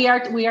 Yeah. We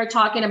are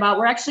talking about.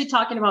 We're actually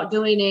talking about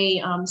doing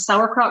a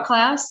sauerkraut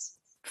class.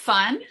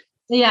 Fun.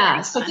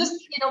 Yeah. So just,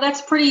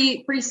 that's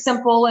pretty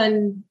simple.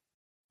 And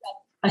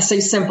I say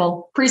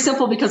simple, pretty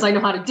simple because I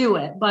know how to do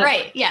it. But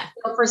right. Yeah.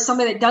 For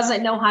somebody that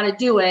doesn't know how to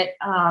do it,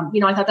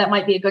 I thought that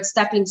might be a good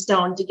stepping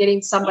stone to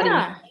getting somebody,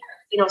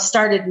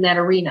 started in that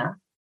arena.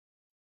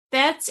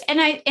 It's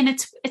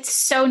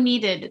so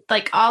needed.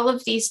 Like all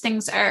of these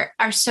things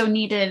are so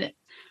needed.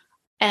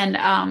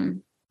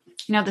 And,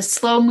 the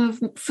slow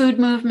food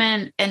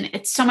movement, and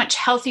it's so much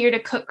healthier to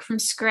cook from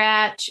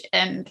scratch,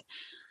 and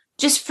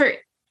just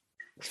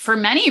for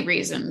many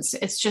reasons.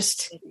 It's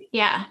just,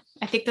 I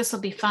think this will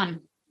be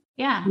fun.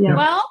 Yeah.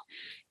 Well,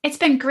 it's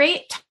been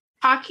great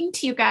talking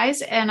to you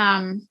guys. And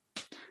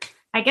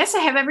I guess I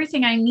have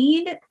everything I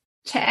need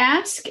to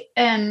ask.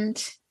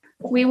 And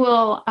we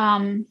will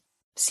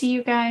see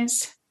you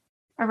guys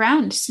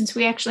around, since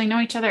we actually know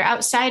each other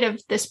outside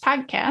of this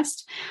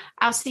podcast.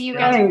 I'll see you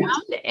guys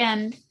around.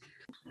 And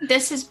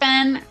this has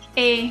been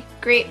a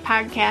great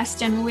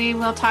podcast. And we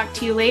will talk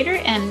to you later,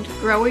 and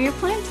grow where you're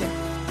planted.